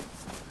about it.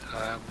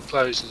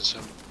 Clothes and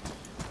some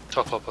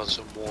top up on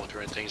some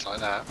water and things like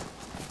that.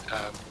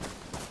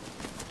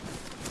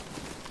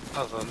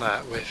 Other than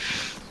that, we're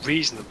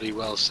reasonably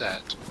well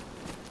set.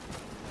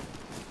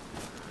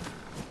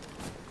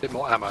 A bit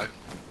more ammo.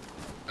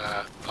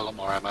 A lot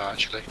more ammo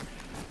actually.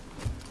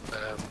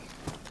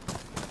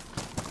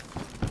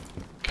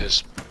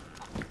 Because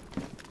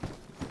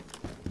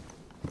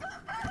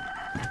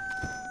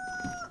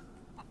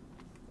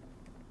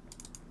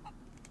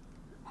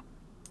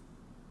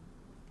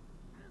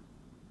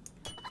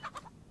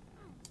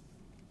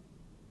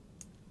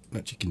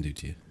what chicken do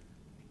to you?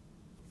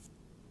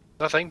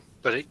 nothing,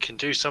 but it can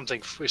do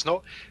something. It's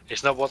not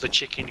what the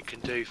chicken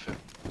can do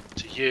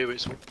to you.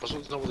 It's not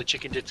what the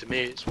chicken did to me.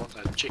 It's what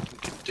the chicken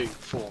can do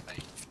for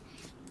me.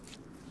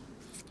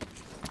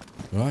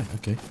 Right.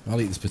 Okay.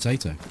 I'll eat this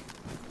potato.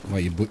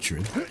 While you're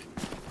butchering. Okay.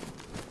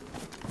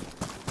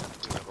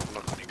 I've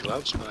not got any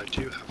gloves, but I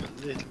do have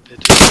a little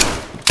bit.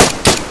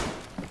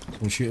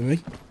 Someone shooting me?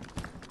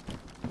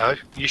 No,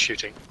 you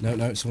shooting?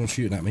 No. Someone's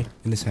shooting at me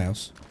in this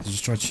house. He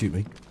just tried to shoot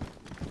me.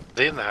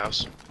 They in the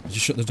house? I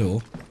just shut the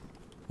door.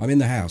 I'm in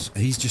the house.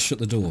 He's just shut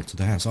the door to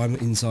the house. I'm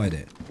inside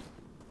it.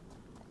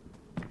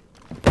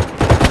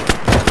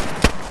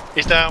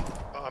 He's down.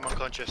 Oh, I'm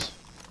unconscious.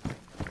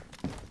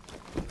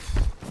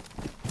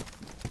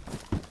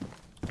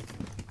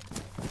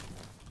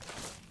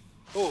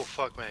 Oh,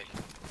 fuck me.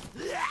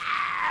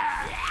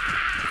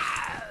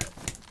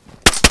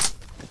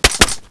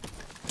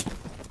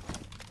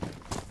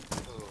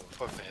 Oh,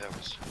 fuck me, that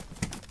was...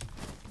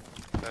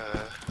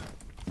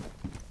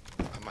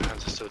 my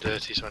hands are still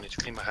dirty, so I need to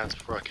clean my hands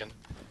before I can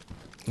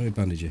Let me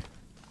bandage you.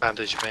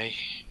 bandage me.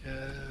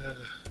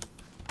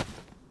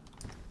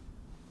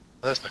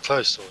 That's my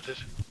clothes sorted.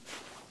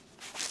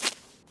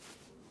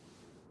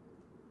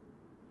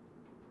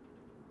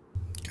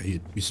 Okay,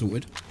 you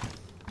sorted?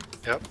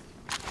 Yep.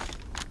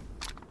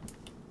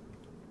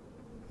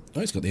 Oh,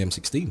 it's got the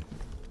M16.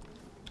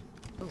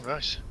 Oh,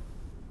 nice.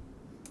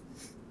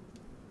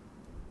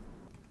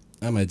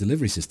 Ammo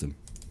delivery system.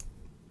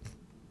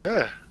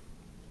 Yeah.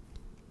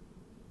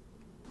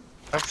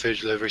 And food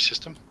delivery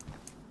system.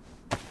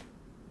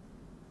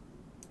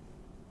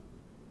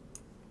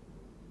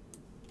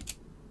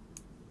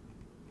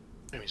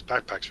 Maybe his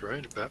backpack's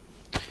ruined, but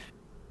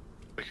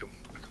we can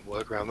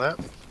work around that.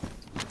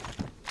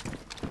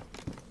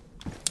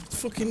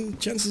 Fucking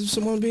chances of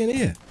someone being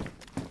here.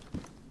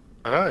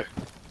 I know.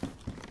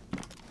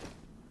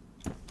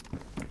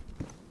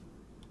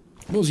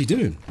 What was he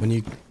doing when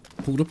you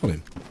pulled up on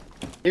him?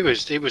 He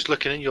was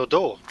looking at your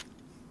door.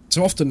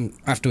 So often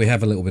after we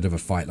have a little bit of a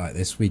fight like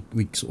this, we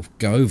sort of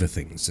go over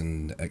things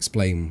and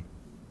explain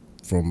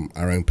from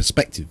our own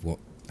perspective what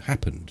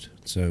happened.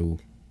 So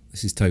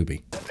this is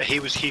Toby. He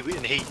went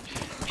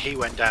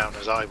down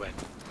as I went.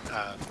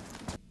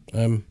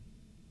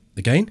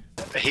 Again?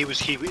 He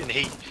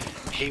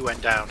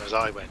went down as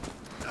I went.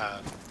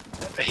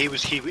 He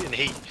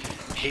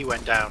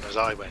went down as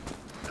I went.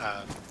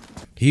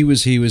 He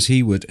went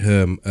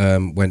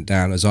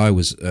down as I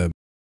was.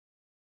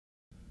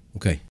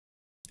 Okay.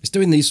 It's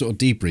doing these sort of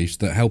debriefs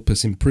that help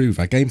us improve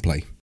our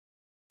gameplay.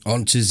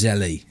 On to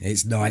Zelly.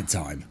 It's night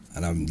time,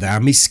 and I'm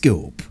down my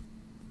scope.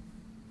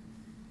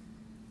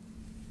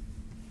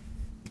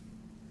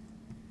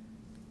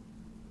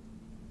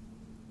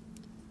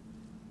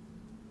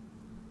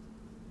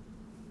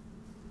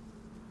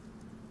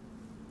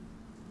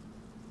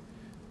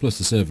 Plus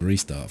the server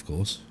restart, of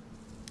course.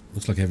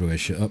 Looks like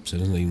everywhere's shut up, so it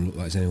doesn't even look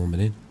like there's anyone been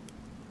in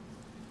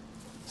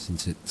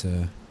since it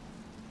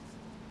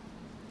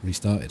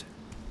restarted.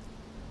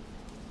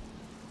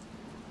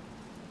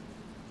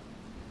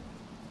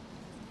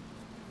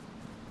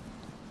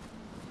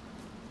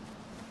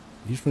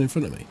 You just ran in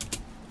front of me?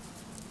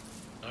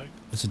 No.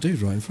 There's a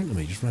dude right in front of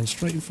me, just ran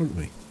straight in front of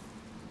me.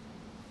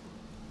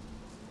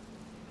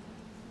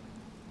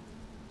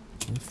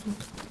 What the fuck?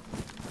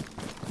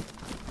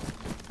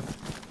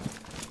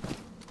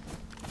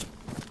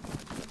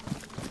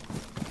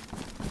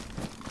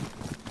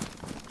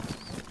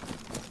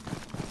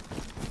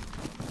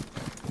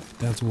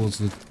 Down towards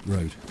the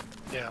road.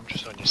 Yeah, I'm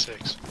just on your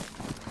 6.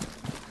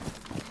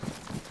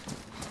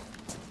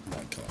 Oh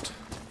my god.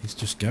 He's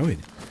just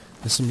going.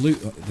 There's some loot,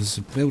 there's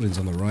some buildings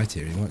on the right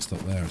here. He might stop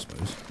there, I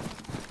suppose.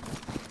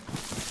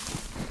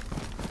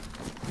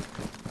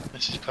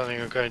 This is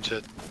planning on going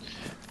to...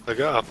 I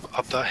go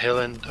up that hill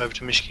and over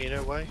to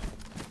Mishkino way.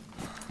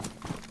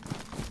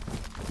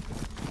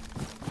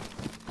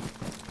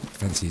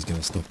 Fancy he's going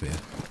to stop here.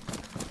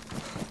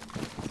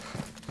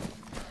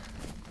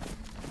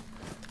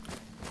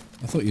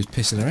 I thought he was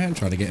pissing around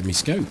trying to get in me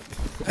scope.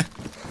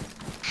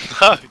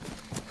 No.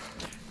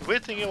 The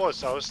weird thing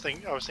was, I was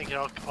thinking I'll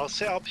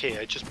sit up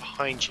here just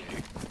behind you,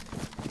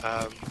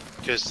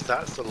 because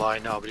that's the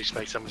line I would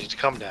expect somebody to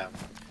come down.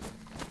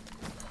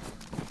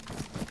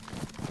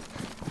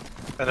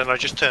 And then I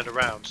just turned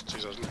around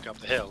because I was looking up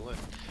the hill and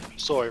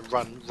saw him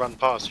run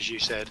past, as you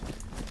said.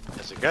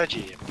 There's a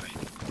gadget here, baby.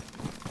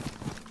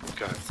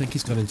 Go. I think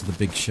he's gone into the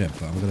big shed,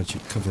 but I'm going to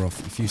cover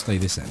off. If you stay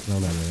this end. No,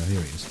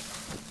 here he is.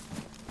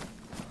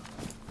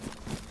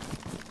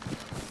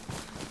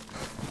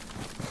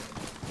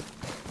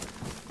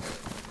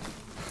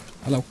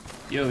 Hello.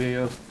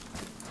 Yo.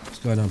 What's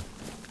going on?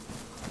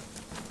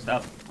 What's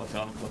up? What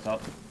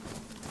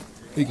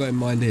have you got in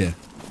mind here?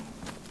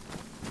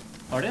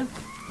 Pardon?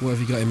 What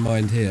have you got in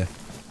mind here?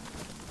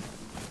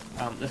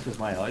 This was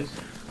my house.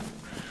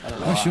 I don't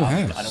know. That's your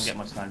house? I don't get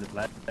much time to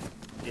play.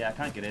 Yeah, I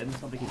can't get in.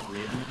 Somebody keeps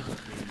raiding me.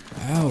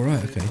 Oh,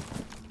 right, okay.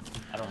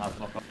 I don't have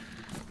luck.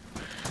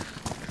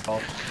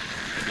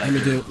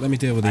 Let me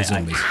deal with these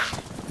zombies.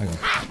 Hang on.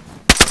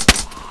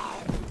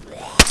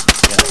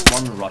 Yeah, this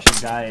one Russian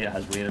guy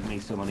has raided me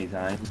so many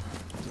times.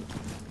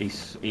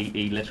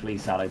 He literally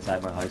sat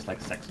outside my house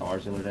like 6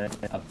 hours the other day.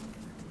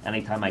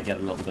 Anytime I get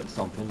a little bit of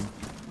something,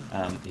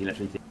 he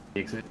literally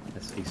takes it.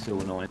 He's so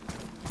annoying.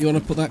 You want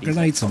to put that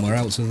grenade somewhere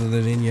else other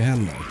than in your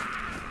hand, though?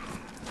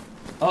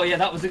 Oh yeah,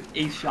 that was it.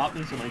 He shot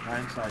me so many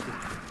times, so I just...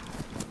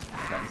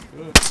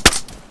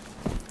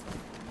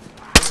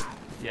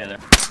 Yeah, there.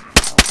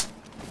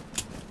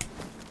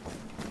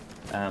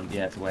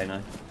 Yeah, it's away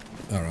now.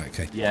 Alright,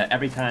 okay. Yeah,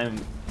 every time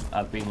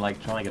I've been like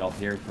trying to get up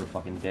here for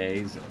fucking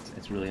days,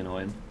 it's really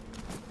annoying.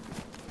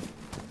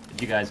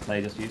 Did you guys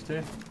play just used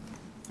to?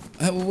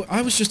 Well,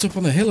 I was just up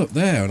on the hill up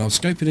there and I was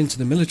scoping into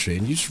the military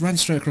and you just ran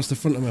straight across the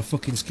front of my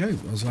fucking scope.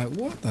 I was like,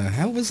 what the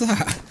hell was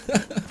that?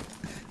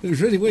 It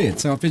was really weird.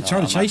 So I've been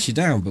trying to chase you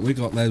down, but we've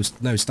got no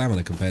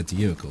stamina compared to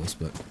you, of course,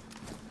 but...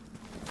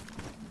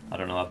 I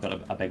don't know, I've got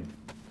a big...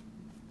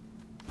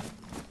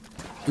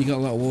 You got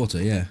a lot of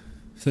water, yeah.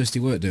 Thirsty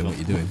work doing what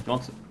you're doing. Do you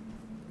want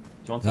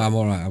No, I'm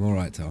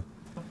alright, Tal.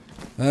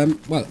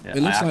 Well, Yeah,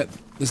 it looks like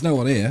there's no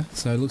one here,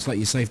 so it looks like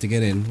you're safe to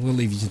get in. We'll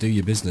leave you to do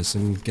your business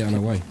and get on our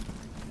way.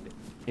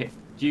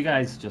 Do you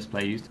guys just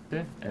play used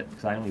to?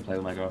 Because I only play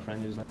with my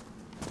girlfriend usually.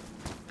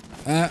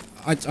 I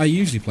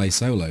usually play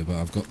solo, but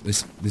I've got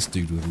this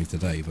dude with me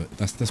today, but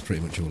that's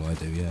pretty much all I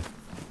do, yeah.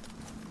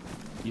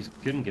 You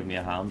couldn't give me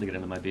a hand to get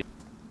into my base.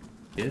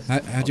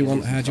 How do you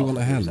want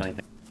a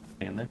hand?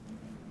 In there?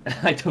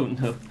 I don't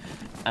know.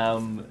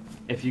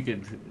 If you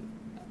could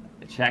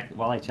check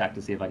while I check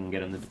to see if I can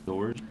get in the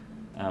doors.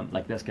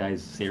 Like this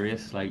guy's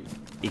serious. Like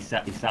he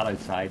sat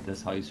outside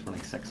this house for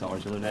like 6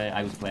 hours the other day.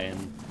 I was playing,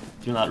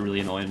 do you know that really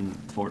annoying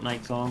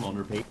Fortnite song on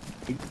repeat?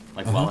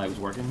 Like while I was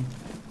working,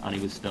 and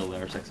he was still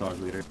there 6 hours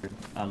later.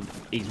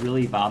 He's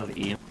really bad at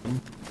aim,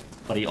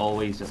 but he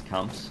always just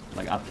camps.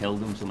 Like I've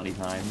killed him so many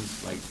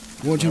times. Like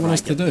what do you want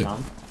us to do?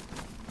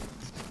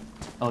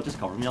 Oh, just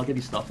cover me. I'll give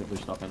you stuff if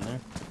there's stuff in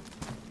there.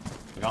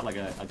 I got like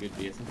a good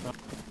base and stuff.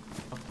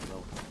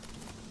 So,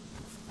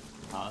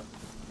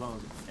 long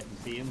as if you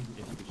see him,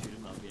 if you could shoot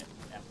him, that'd be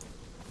epic.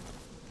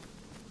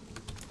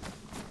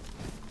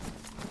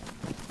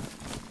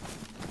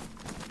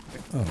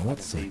 Oh,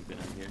 what's He's it? been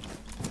in here.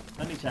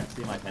 Let me check to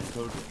see my pin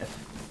code.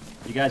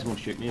 If you guys won't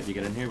shoot me if you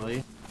get in here, will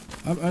you?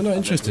 I'm not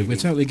interested. We're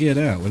totally geared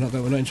out. We're not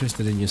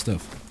interested in your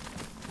stuff.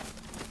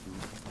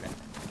 Okay.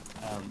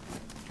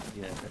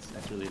 Yeah,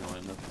 that's really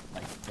annoying though.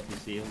 Like, if you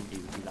see him,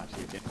 he's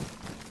actually a dick.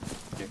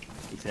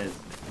 He says,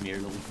 "Come here,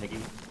 little piggy,"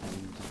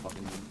 and just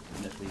fucking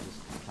literally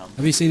just comes.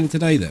 Have you seen him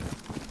today then?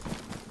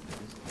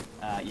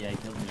 Yeah, he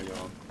killed me earlier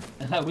on.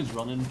 I was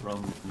running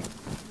from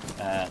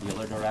the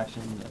other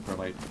direction for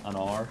about an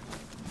hour,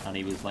 and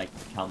he was like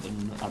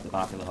camping at the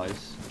back of the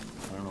house.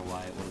 I don't know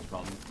why, what his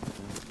problem.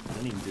 I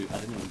didn't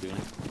even do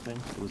anything.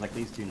 It was like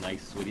these two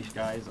nice Swedish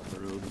guys up the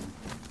road, and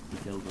he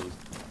killed those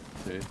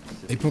two.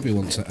 He probably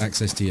wants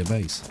access to your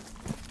base.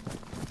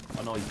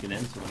 I know he's been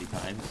in so many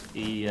times.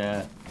 He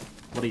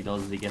what he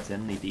does is he gets in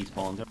and he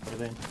despawns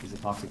everything. He's a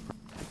toxic.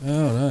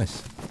 Oh,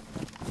 nice.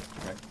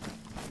 Correct.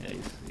 Yeah,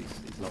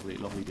 he's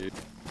lovely dude.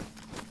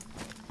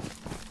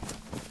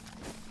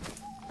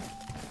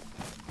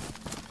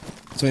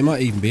 So he might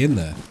even be in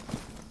there.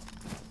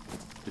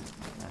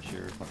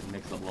 Sure, fucking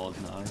makes up laws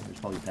now. There's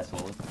probably piss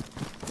all it.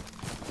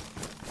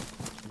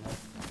 Yeah.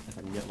 If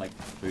I can get like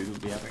food, it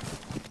would be epic.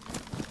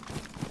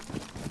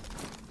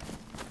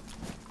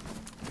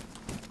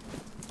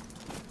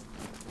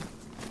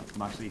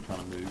 I'm actually trying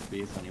to move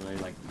base anyway,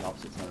 like the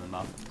opposite side of the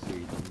map, so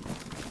he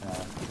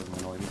doesn't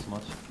annoy me so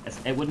much.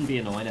 It wouldn't be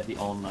annoying if he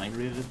online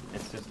rated.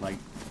 It's just like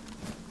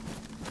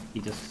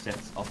he just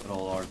sits up at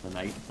all hours of the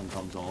night and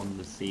comes on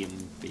the same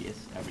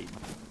base every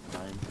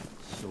time.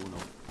 So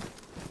annoying.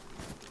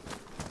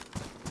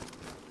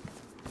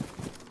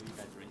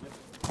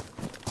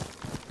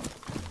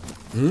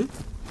 Hmm?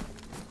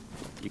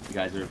 You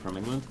guys are from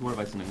England?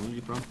 Whereabouts in England are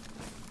you from?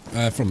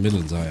 From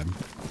Midlands, I am.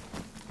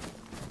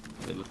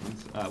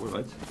 Midlands.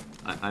 Whereabouts?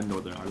 I'm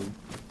Northern Ireland.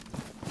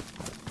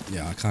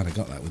 Yeah, I kind of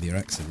got that with your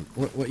accent.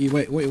 What are you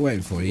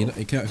waiting for?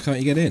 Can't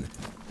you get in?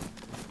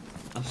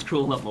 I'm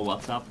scrolling up my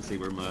WhatsApp to see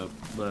where my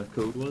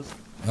code was.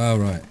 Oh,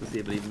 right. To see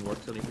if it even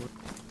works anymore.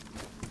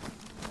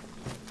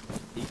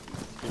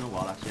 You know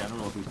what, actually, I don't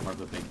know if he's part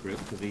of a big group,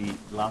 because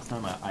last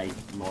time I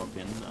logged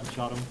in and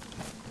shot him,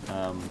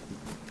 I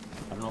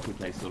don't know if he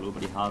plays solo,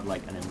 but he had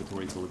like an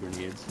inventory full of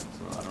grenades,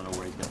 so I don't know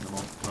where he's getting them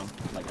all from.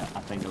 Like, I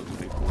think it was a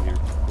big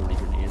 40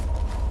 grenades.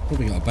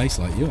 Probably got a base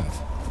like you have.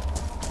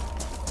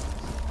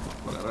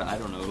 Whatever, I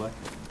don't know, like,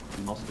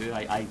 he must do.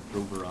 I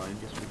drove around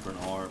just for an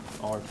hour,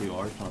 2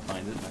 hours trying to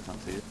find it, and I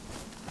can't see it.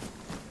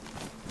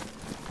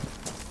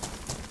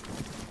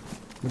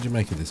 What do you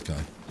make of this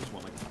guy? Just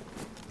one, like,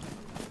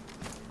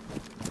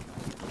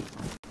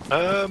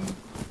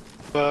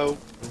 well,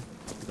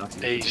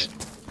 actually he's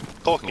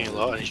talking a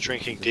lot and he's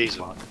drinking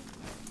diesel.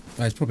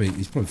 Oh, he's probably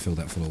filled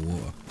that full of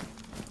water.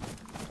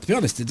 To be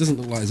honest, it doesn't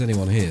look like there's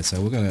anyone here, so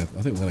I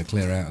think we're gonna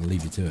clear out and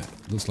leave you to it.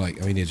 Looks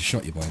like he'd have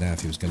shot you by now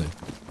if he was gonna.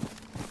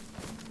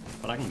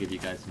 But I can give you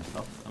guys some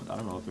stuff. I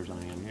don't know if there's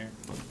anything in here.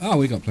 But Oh,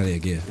 we got plenty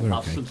of gear. We're have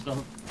okay. some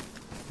stuff.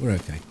 We're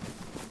okay.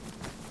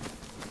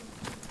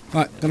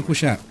 Right, gotta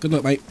push out. Good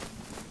luck, mate.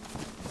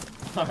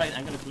 Alright,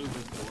 I'm gonna close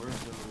this door,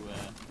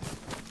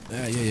 so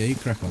Yeah, you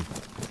crack on.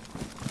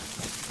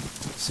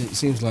 It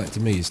seems like to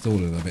me he's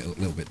stalling a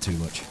little bit too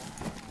much.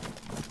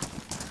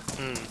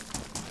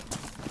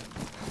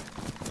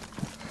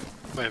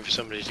 Waiting for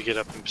somebody to get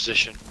up in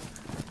position.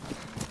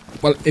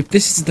 Well, if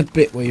this is the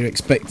bit where you're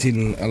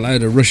expecting a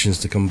load of Russians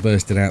to come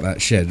bursting out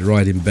that shed,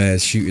 riding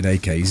bears, shooting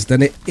AKs,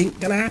 then it ain't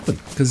gonna happen,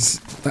 because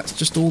that's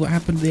just all that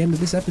happened at the end of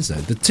this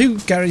episode. The two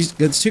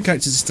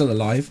characters are still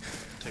alive.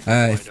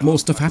 If more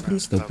stuff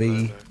happens, there'll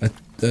be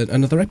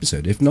another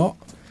episode. If not,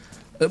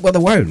 well,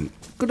 there won't.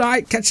 Good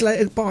night, catch you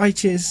later, bye,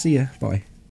 cheers, see ya, bye.